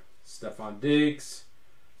Fuller, Stephon Diggs,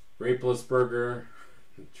 Ray Plisberger,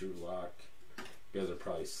 Drew Lock. You guys are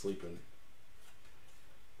probably sleeping.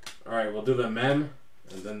 Alright, we'll do the mem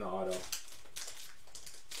and then the auto.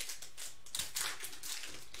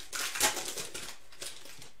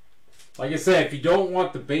 Like I said, if you don't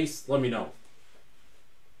want the base, let me know.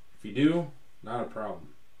 If you do, not a problem.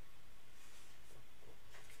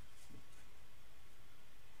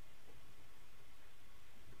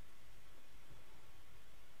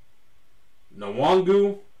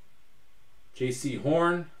 Nwangu, J.C.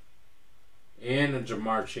 Horn, and a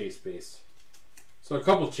Jamar Chase base. So a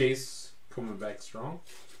couple Chase coming back strong.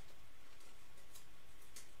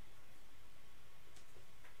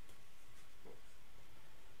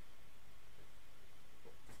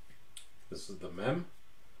 This is the mem.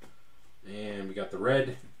 And we got the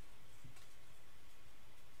red.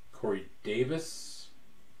 Corey Davis.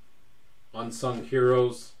 Unsung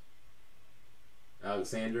Heroes.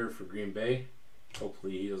 Alexander for Green Bay.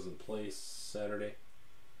 Hopefully he doesn't play Saturday.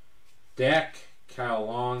 Dak, Kyle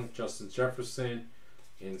Long, Justin Jefferson,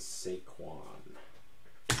 and Saquon.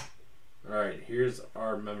 Alright, here's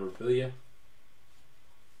our memorabilia.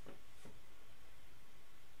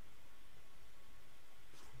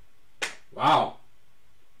 Wow.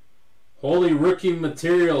 Holy rookie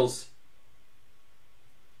materials.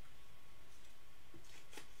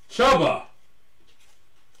 Chuba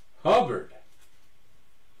Hubbard.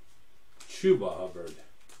 Chuba Hubbard,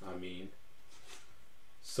 I mean.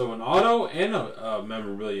 So an auto and a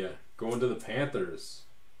memorabilia going to the Panthers.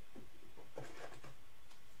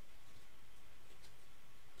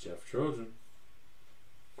 Jeff Trojan.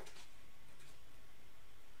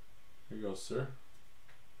 Here you go, sir.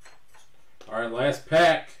 Alright, last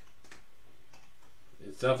pack.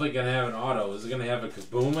 It's definitely going to have an auto. Is it going to have a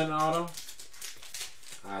Kaboom in auto?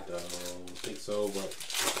 I don't think so, but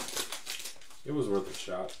it was worth a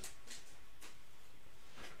shot.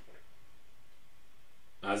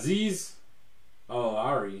 Aziz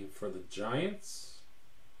Al-Ari for the Giants.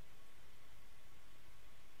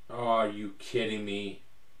 Oh, are you kidding me?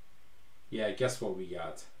 Yeah, guess what we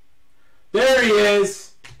got? There he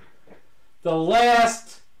is! The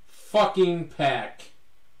last fucking pack.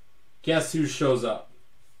 Guess who shows up?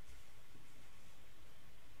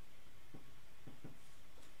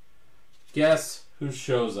 Guess who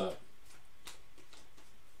shows up?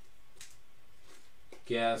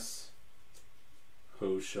 Guess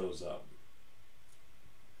who shows up?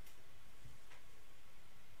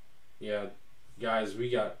 Yeah, guys, we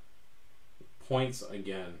got points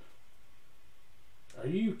again. Are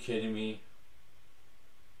you kidding me?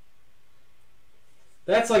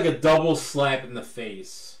 That's like a double slap in the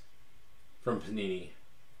face from Panini.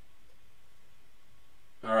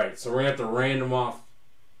 Alright, so we're going to have to random off.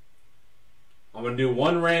 I'm going to do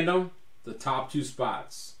one random, the top two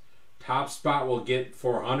spots. Top spot will get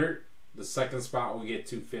 400. The second spot will get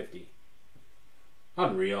 250.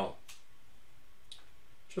 Unreal.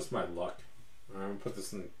 Just my luck. Alright, I'm going to put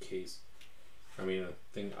this in the case. I mean, a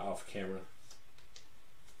thing off camera.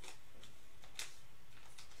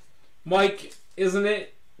 Mike, isn't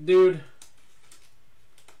it, dude?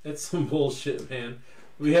 It's some bullshit, man.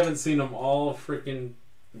 We haven't seen them all freaking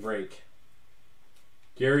break.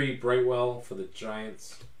 Gary Brightwell for the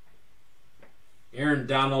Giants. Aaron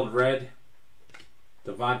Donald red.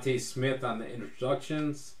 Devontae Smith on the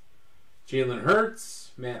introductions. Jalen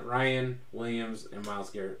Hurts, Matt Ryan, Williams, and Myles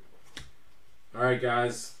Garrett. Alright,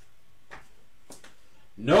 guys.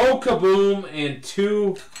 No Kaboom and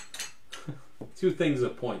two things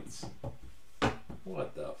of points.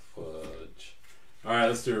 What the fudge? Alright,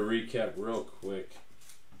 let's do a recap real quick.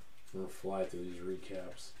 I'm going to fly through these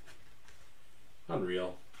recaps.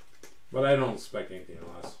 Unreal. But I don't expect anything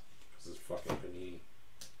less. Because it's fucking Panini.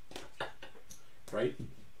 Right?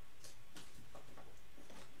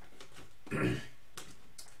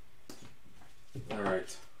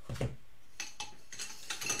 Alright.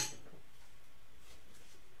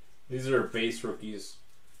 These are base rookies.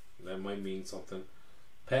 That might mean something.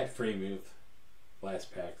 Pat Freemuth.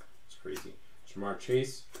 Last pack. It's crazy. Jamar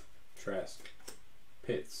Chase. Trask.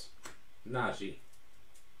 Pitts. Najee.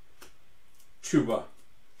 Chuba.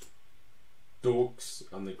 Dokes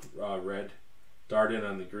on the red. Darden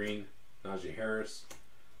on the green. Najee Harris.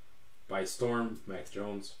 By Storm. Mac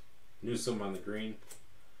Jones. Newsome on the green.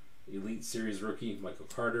 Elite Series rookie. Michael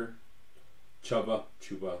Carter. Chuba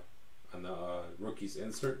on the rookies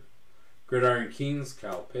insert. Gridiron Kings.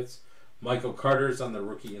 Kyle Pitts. Michael Carter's on the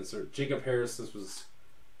rookie insert. Jacob Harris. This was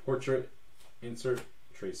portrait insert.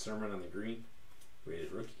 Trey Sermon on the green.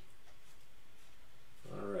 Rated rookie.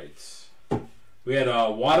 Alright. We had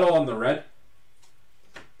Waddle on the red.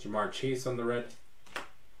 Jamar Chase on the red.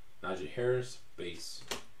 Najee Harris, base.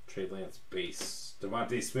 Trey Lance, base.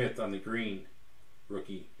 Devontae Smith on the green.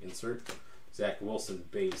 Rookie insert. Zach Wilson,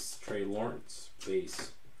 base. Trey Lawrence,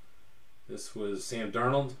 base. This was Sam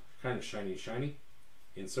Darnold. Kind of shiny.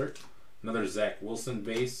 Insert. Another Zach Wilson,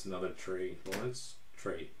 base. Another Trey Lawrence.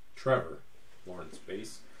 Trevor Lawrence,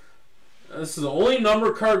 base. This is the only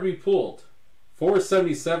number card we pulled.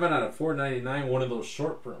 477 out of 499. One of those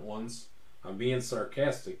short print ones. I'm being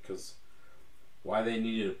sarcastic because why they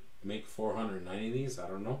needed to make 490 of these, I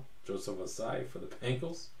don't know. Joseph Asai for the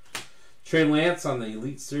Bengals. Trey Lance on the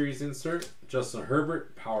Elite Series insert. Justin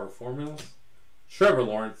Herbert, Power Formulas. Trevor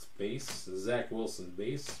Lawrence, base. Zach Wilson,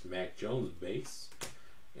 base. Mac Jones, base.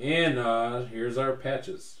 And here's our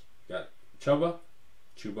patches. Got Chuba,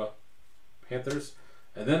 Panthers.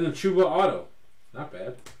 And then the Chuba auto. Not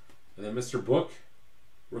bad. And then Mr. Book,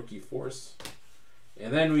 rookie force.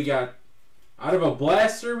 And then we got, out of a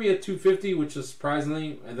blaster, we had 250, which is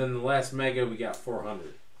surprisingly. And then the last mega, we got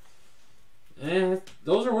 400.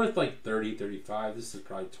 those are worth like 30, 35. This is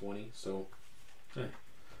probably 20. So,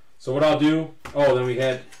 so what I'll do? Oh, then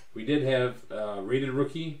we did have rated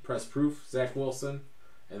rookie, press proof, Zach Wilson,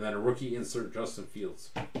 and then a rookie insert, Justin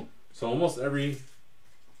Fields. So almost every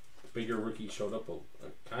bigger rookie showed up,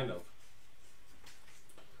 kind of.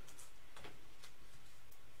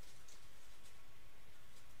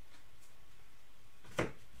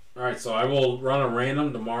 All right, so I will run a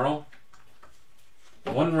random tomorrow.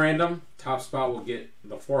 One random, top spot will get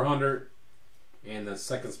the 400, and the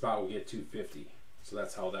second spot will get 250. So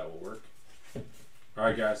that's how that will work. All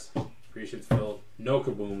right, guys. Appreciate the fill. No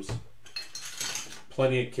kabooms.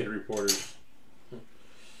 Plenty of kid reporters.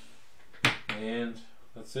 And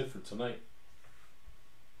that's it for tonight.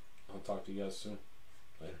 I'll talk to you guys soon.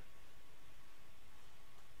 Later.